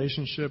in a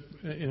relationship,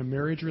 in a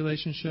marriage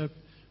relationship,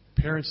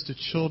 parents to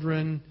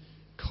children,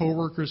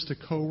 co-workers to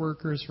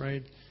co-workers,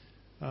 right?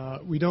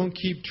 We don't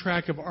keep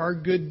track of our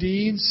good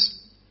deeds.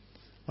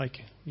 Like,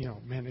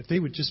 man, if they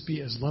would just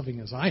be as loving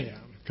as I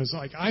am. Because,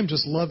 I'm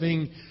just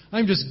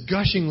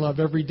gushing love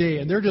every day,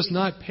 and they're just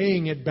not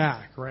paying it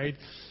back, right?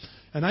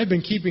 And I've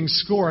been keeping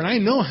score, and I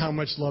know how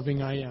much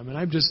loving I am, and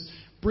I'm just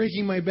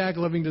breaking my back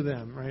loving to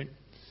them, right?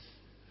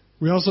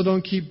 We also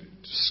don't keep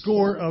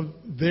score of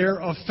their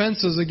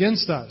offenses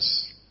against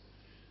us.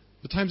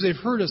 The times they've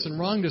hurt us and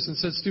wronged us and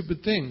said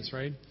stupid things,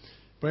 right?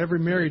 But every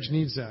marriage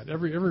needs that.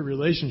 Every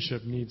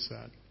relationship needs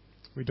that.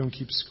 We don't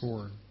keep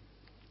score.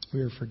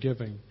 We are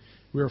forgiving.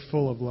 We are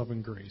full of love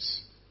and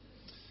grace.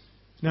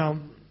 Now,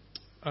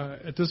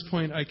 at this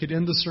point, I could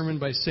end the sermon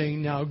by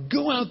saying, now,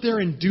 go out there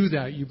and do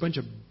that, you bunch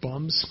of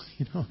bums.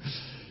 You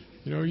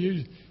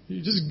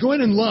just go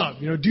in and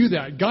love. Do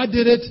that. God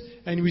did it,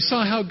 and we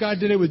saw how God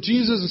did it with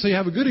Jesus, and so you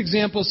have a good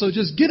example. So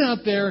just get out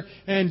there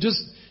and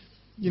just,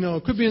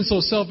 quit being so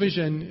selfish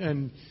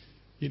and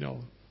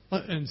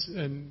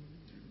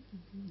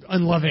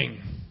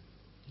unloving,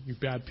 you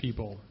bad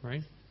people,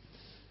 right?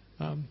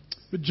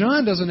 But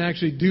John doesn't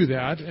actually do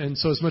that, and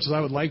so as much as I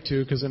would like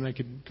to, because then I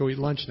could go eat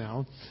lunch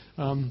now,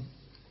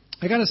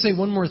 I got to say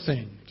one more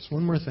thing. Just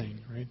one more thing,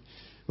 right?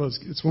 Well,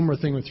 it's one more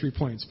thing with 3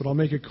 points, but I'll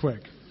make it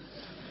quick.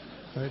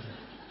 Right?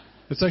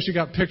 It's actually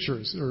got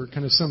pictures or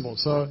kind of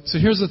symbols. So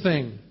here's the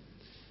thing.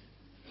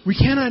 We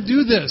cannot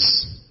do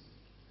this.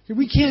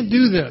 We can't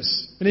do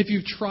this. And if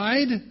you've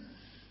tried,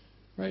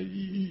 right,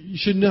 you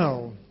should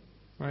know,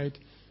 right?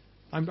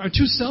 I'm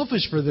too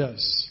selfish for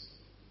this.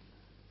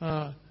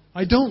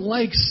 I don't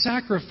like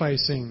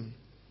sacrificing.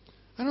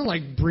 I don't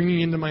like bringing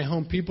into my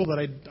home people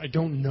that I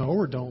don't know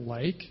or don't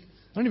like.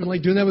 I don't even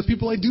like doing that with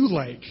people I do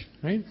like,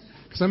 right?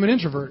 Because I'm an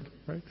introvert,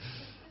 right?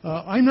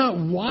 I'm not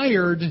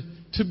wired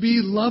to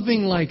be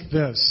loving like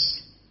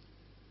this.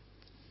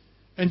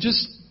 And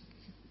just,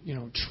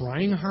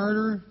 trying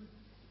harder,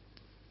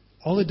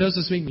 all it does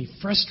is make me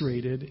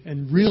frustrated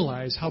and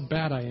realize how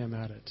bad I am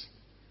at it.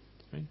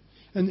 Right?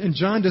 And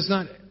John does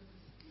not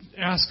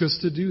ask us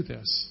to do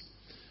this.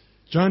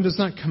 John does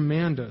not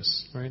command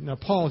us, right? Now,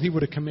 Paul, he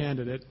would have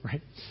commanded it,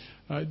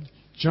 right?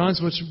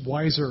 John's much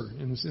wiser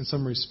in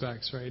some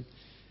respects, right?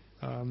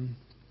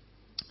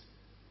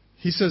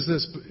 He says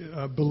this,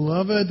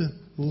 beloved,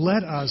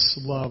 let us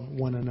love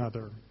one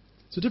another.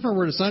 It's a different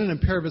word. It's not an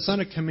imperative. It's not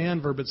a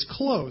command verb. It's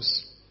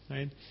close,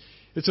 right?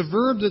 It's a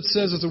verb that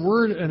says, it's a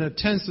word and a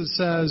tense that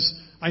says,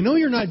 I know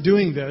you're not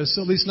doing this,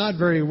 at least not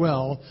very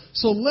well,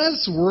 so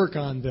let's work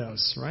on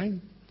this, right?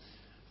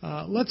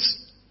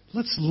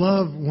 Let's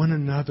love one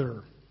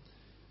another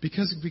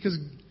because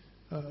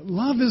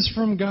love is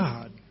from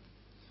God.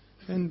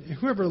 And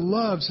whoever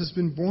loves has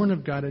been born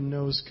of God and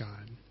knows God.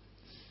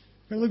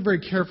 I look very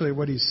carefully at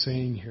what he's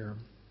saying here.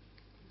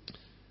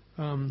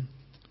 I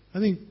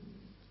think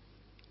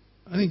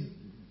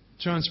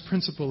John's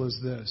principle is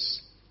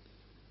this,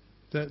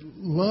 that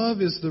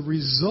love is the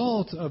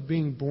result of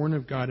being born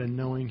of God and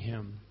knowing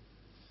Him.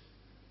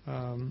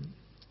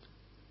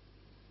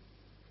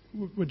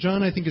 What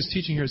John, I think, is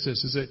teaching here is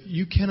this, is that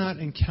you cannot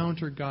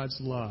encounter God's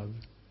love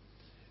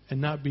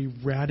and not be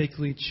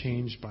radically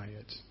changed by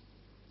it.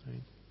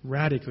 Right?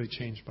 Radically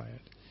changed by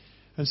it.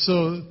 And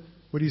so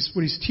what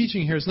he's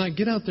teaching here is not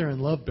get out there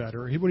and love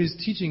better. What he's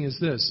teaching is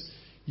this.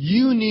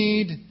 You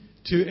need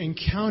to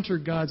encounter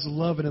God's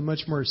love in a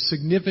much more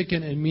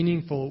significant and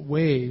meaningful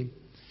way.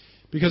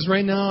 Because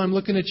right now I'm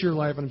looking at your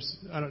life, and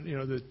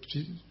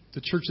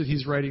the church that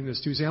he's writing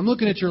this to, I'm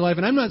looking at your life,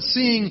 and I'm not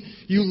seeing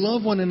you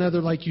love one another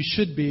like you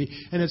should be.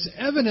 And it's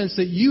evidence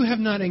that you have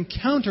not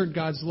encountered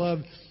God's love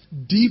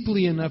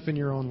deeply enough in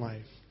your own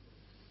life.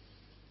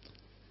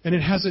 And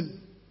it hasn't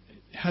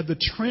had the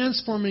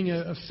transforming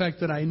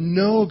effect that I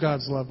know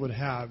God's love would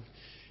have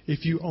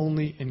if you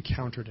only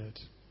encountered it.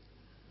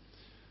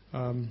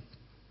 And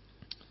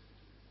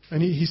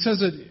he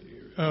says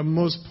it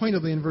most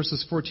pointedly in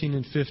verses 14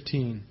 and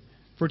 15.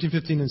 14,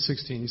 15, and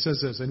 16. He says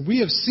this, and we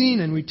have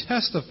seen and we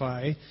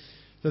testify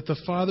that the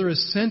Father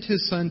has sent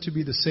His Son to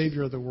be the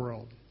Savior of the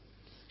world.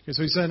 Okay,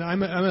 so he said,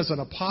 I'm as an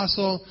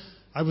apostle,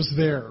 I was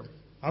there.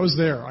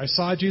 I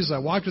saw Jesus. I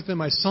walked with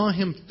Him. I saw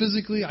Him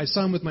physically. I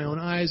saw Him with my own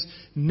eyes,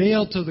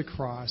 nailed to the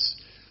cross.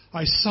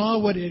 I saw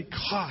what it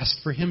cost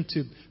for Him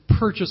to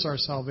purchase our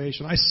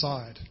salvation. I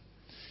saw it.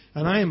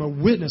 And I am a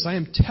witness. I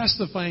am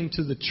testifying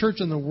to the church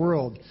and the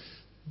world.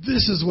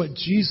 This is what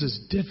Jesus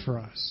did for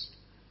us.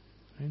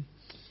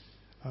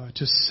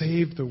 To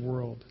save the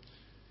world.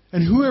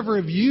 And whoever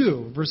of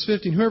you, verse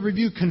 15, whoever of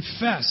you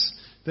confess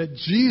that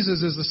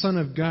Jesus is the Son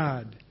of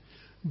God,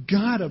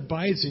 God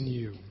abides in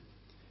you,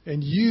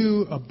 and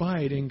you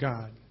abide in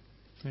God.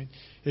 Right?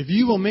 If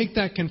you will make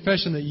that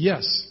confession that,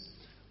 yes,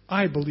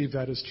 I believe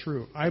that is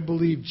true. I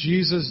believe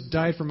Jesus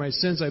died for my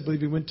sins. I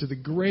believe He went to the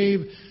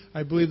grave.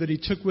 I believe that He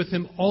took with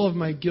Him all of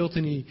my guilt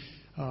and He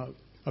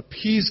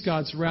appeased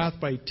God's wrath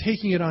by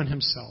taking it on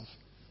Himself,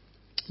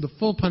 the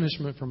full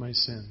punishment for my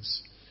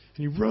sins.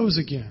 And He rose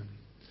again.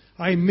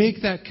 I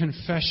make that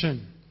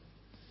confession.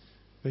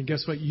 Then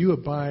guess what? You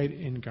abide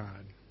in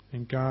God,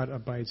 and God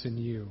abides in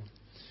you.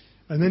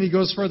 And then he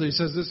goes further. He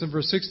says this in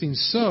verse 16.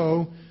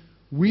 So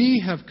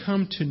we have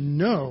come to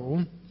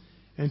know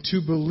and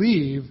to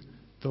believe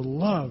the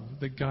love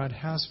that God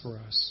has for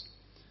us.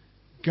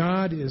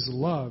 God is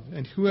love,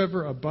 and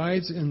whoever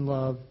abides in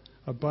love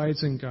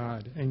abides in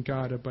God, and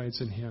God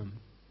abides in him.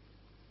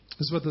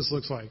 This is what this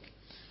looks like.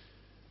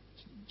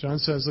 John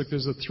says, look,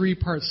 there's a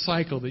 3-part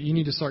cycle that you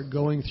need to start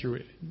going through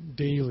it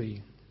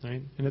daily.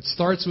 Right? And it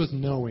starts with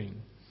knowing.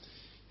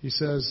 He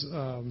says,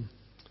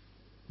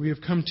 we have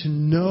come to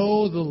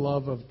know the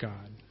love of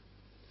God.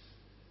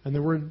 And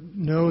the word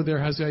know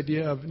there has the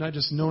idea of not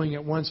just knowing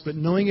it once, but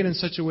knowing it in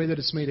such a way that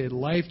it's made a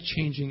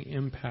life-changing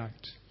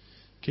impact.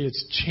 Okay,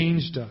 it's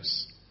changed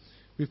us.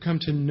 We've come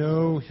to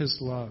know His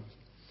love.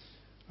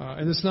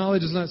 And this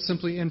knowledge is not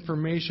simply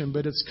information,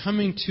 but it's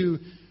coming to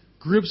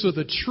grips with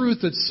a truth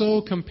that's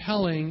so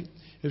compelling,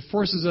 it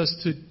forces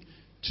us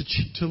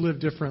to live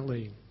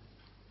differently.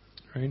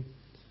 Right?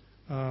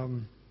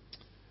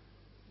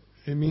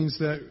 It means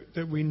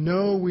that we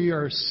know we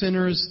are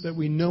sinners, that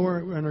we know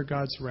we're under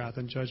God's wrath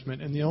and judgment,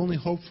 and the only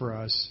hope for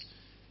us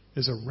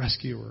is a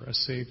rescuer, a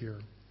Savior.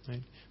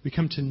 Right? We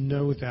come to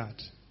know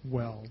that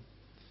well.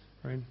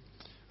 Right?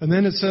 And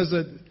then it says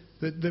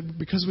that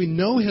because we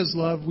know His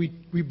love, we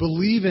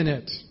believe in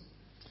it.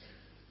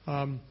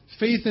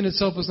 Faith in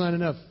itself is not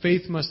enough.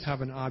 Faith must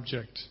have an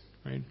object.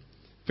 Right?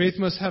 Faith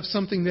must have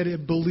something that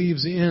it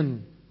believes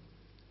in.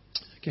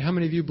 Okay, how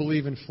many of you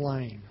believe in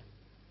flying?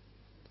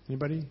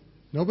 Anybody?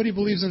 Nobody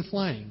believes in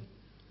flying.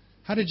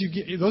 How did you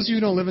get? Those of you who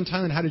don't live in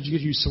Thailand, how did you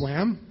get? You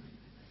swam,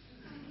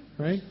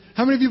 right?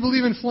 How many of you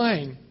believe in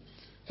flying?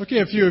 Okay,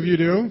 a few of you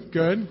do.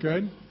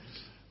 Good.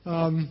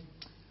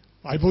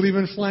 I believe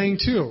in flying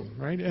too,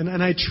 right?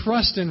 And I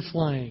trust in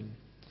flying,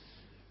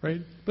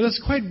 right? But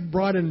that's quite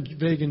broad and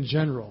vague in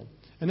general.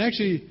 And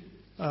actually,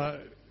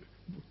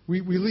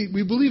 we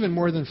believe in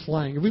more than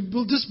flying. If we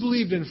just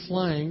believed in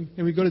flying,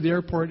 and we go to the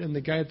airport and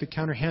the guy at the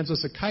counter hands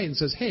us a kite and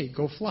says, "Hey,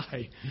 go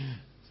fly."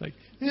 Like,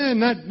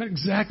 not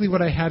exactly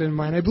what I had in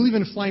mind. I believe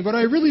in flying. What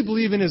I really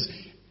believe in is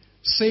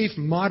safe,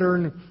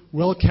 modern,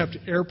 well-kept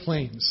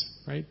airplanes,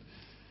 right?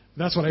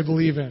 That's what I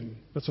believe in.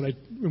 That's what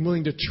I'm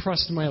willing to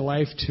trust my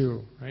life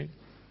to, right?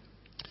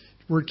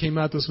 Word came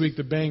out this week,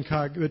 the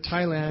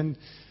Thailand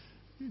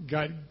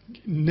got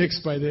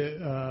nixed by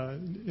the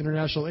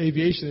International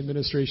Aviation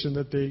Administration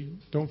that they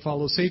don't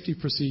follow safety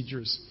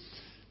procedures.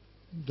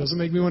 Doesn't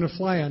make me want to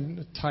fly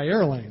on Thai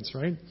Airlines,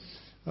 right?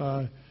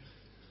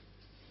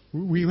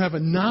 We have a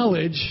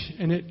knowledge,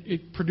 and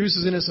it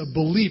produces in us a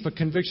belief, a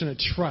conviction, a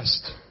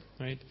trust,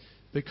 right,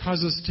 that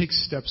causes us to take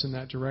steps in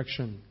that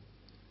direction.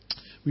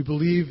 We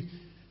believe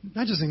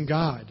not just in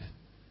God.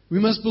 We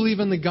must believe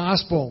in the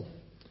gospel.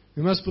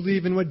 We must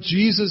believe in what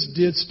Jesus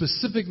did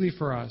specifically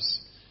for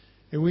us.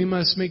 And we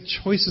must make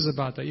choices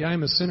about that. Yeah,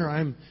 I'm a sinner.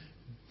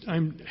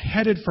 I'm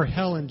headed for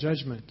hell and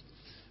judgment.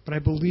 But I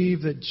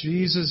believe that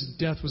Jesus'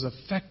 death was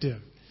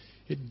effective.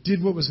 It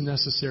did what was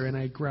necessary, and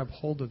I grab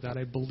hold of that.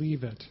 I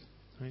believe it.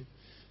 Right?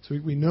 So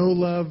we know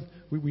love.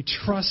 We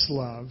trust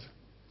love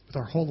with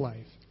our whole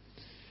life.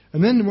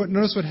 And then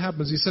notice what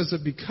happens. He says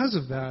that because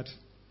of that,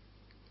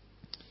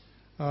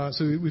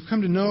 so we've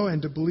come to know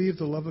and to believe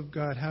the love of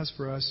God has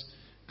for us.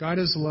 God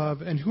is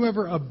love, and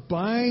whoever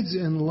abides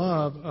in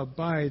love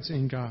abides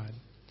in God.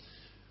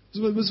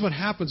 This is what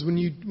happens when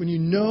you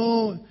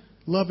know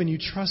love and you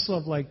trust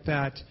love like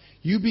that.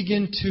 You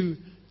begin to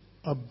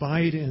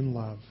abide in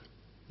love.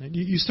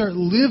 You start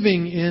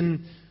living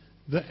in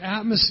the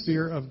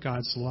atmosphere of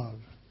God's love.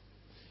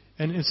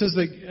 And it says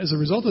that as a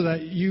result of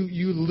that,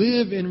 you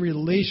live in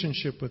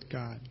relationship with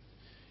God.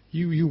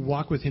 You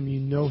walk with Him, you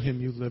know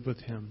Him, you live with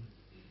Him.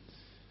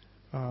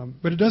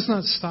 But it does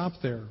not stop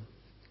there.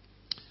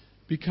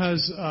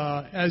 Because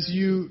as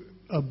you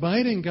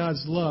abide in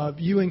God's love,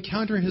 you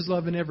encounter His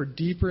love in ever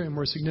deeper and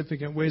more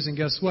significant ways. And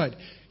guess what?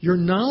 Your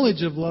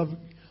knowledge of love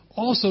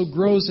also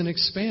grows and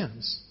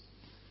expands.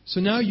 So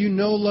now you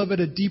know love at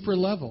a deeper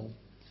level.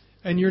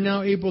 And you're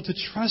now able to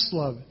trust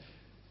love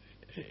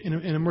in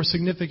a more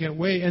significant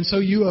way. And so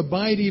you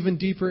abide even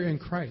deeper in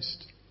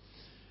Christ.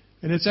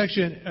 And it's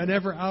actually an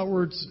ever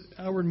outward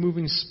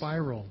moving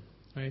spiral,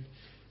 right?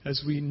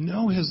 As we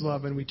know His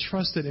love and we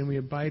trust it and we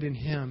abide in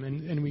Him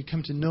and we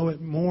come to know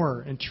it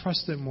more and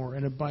trust it more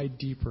and abide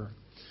deeper.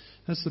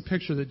 That's the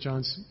picture that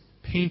John's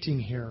painting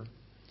here.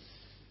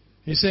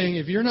 He's saying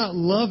if you're not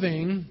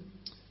loving,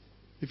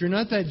 if you're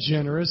not that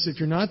generous, if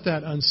you're not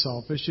that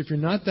unselfish, if you're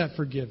not that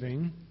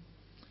forgiving,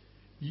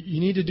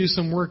 you need to do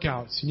some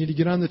workouts. You need to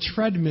get on the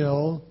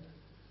treadmill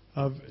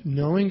of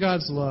knowing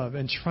God's love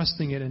and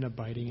trusting it and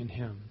abiding in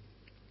Him.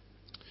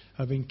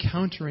 of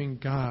encountering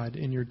God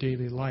in your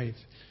daily life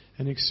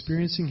and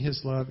experiencing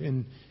His love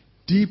in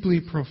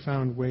deeply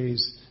profound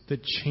ways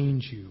that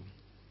change you.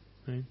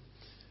 Right?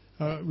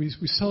 We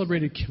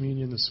celebrated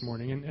communion this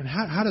morning. And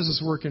how does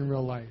this work in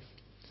real life?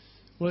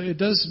 Well, it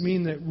does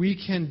mean that we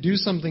can do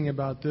something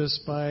about this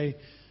by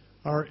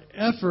our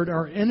effort,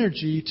 our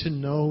energy to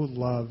know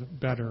love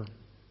better.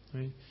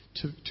 Right?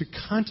 To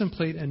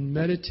contemplate and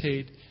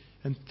meditate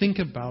and think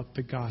about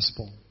the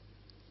gospel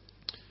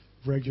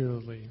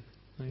regularly.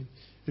 Right?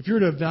 If you were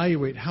to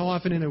evaluate how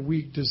often in a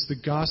week does the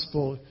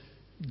gospel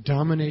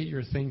dominate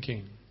your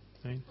thinking,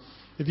 right?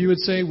 If you would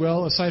say,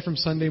 well, aside from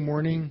Sunday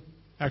morning,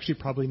 actually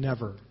probably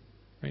never,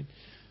 right?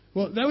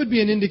 Well, that would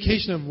be an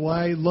indication of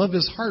why love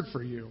is hard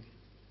for you,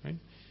 right?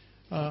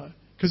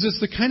 Because it's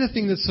the kind of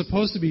thing that's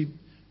supposed to be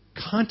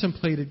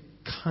contemplated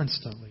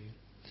constantly.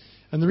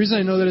 And the reason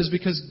I know that is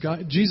because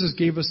Jesus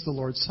gave us the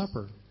Lord's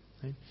Supper.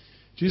 Right?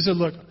 Jesus said,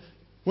 look,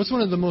 what's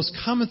one of the most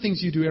common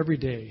things you do every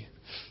day?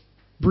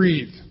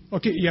 Breathe.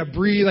 Okay, yeah,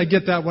 breathe, I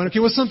get that one. Okay,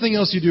 what's something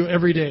else you do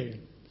every day?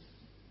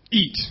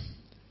 Eat.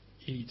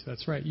 Eat,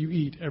 that's right, you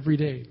eat every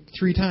day,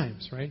 3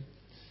 times, right?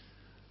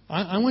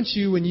 I want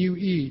you, when you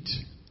eat,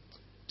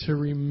 to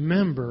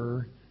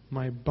remember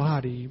my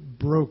body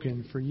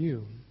broken for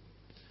you.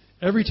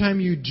 Every time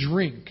you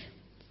drink,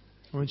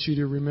 I want you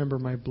to remember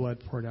my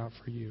blood poured out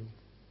for you.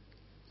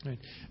 Right.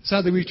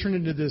 Sadly, we've turned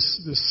into this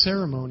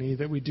ceremony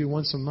that we do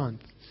once a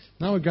month.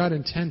 Not what God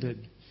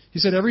intended. He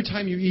said every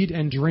time you eat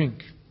and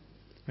drink.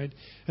 Right?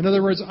 In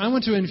other words, I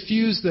want to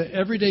infuse the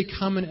everyday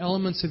common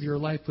elements of your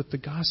life with the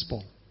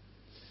gospel,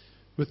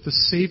 with the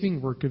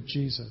saving work of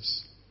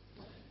Jesus.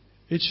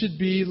 It should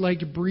be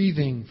like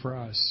breathing for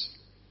us.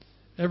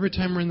 Every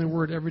time we're in the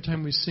Word, every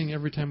time we sing,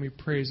 every time we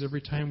praise,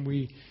 every time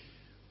we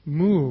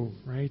move,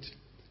 right?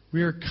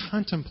 We are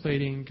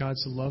contemplating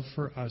God's love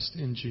for us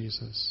in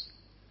Jesus.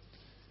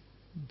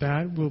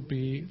 That will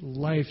be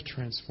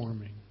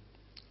life-transforming.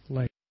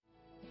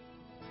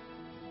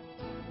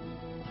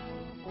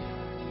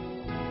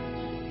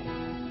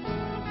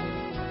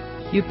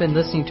 You've been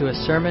listening to a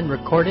sermon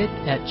recorded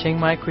at Chiang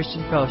Mai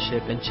Christian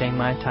Fellowship in Chiang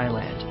Mai,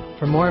 Thailand.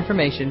 For more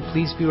information,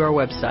 please view our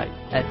website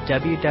at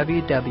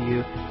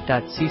www.ccfth.org.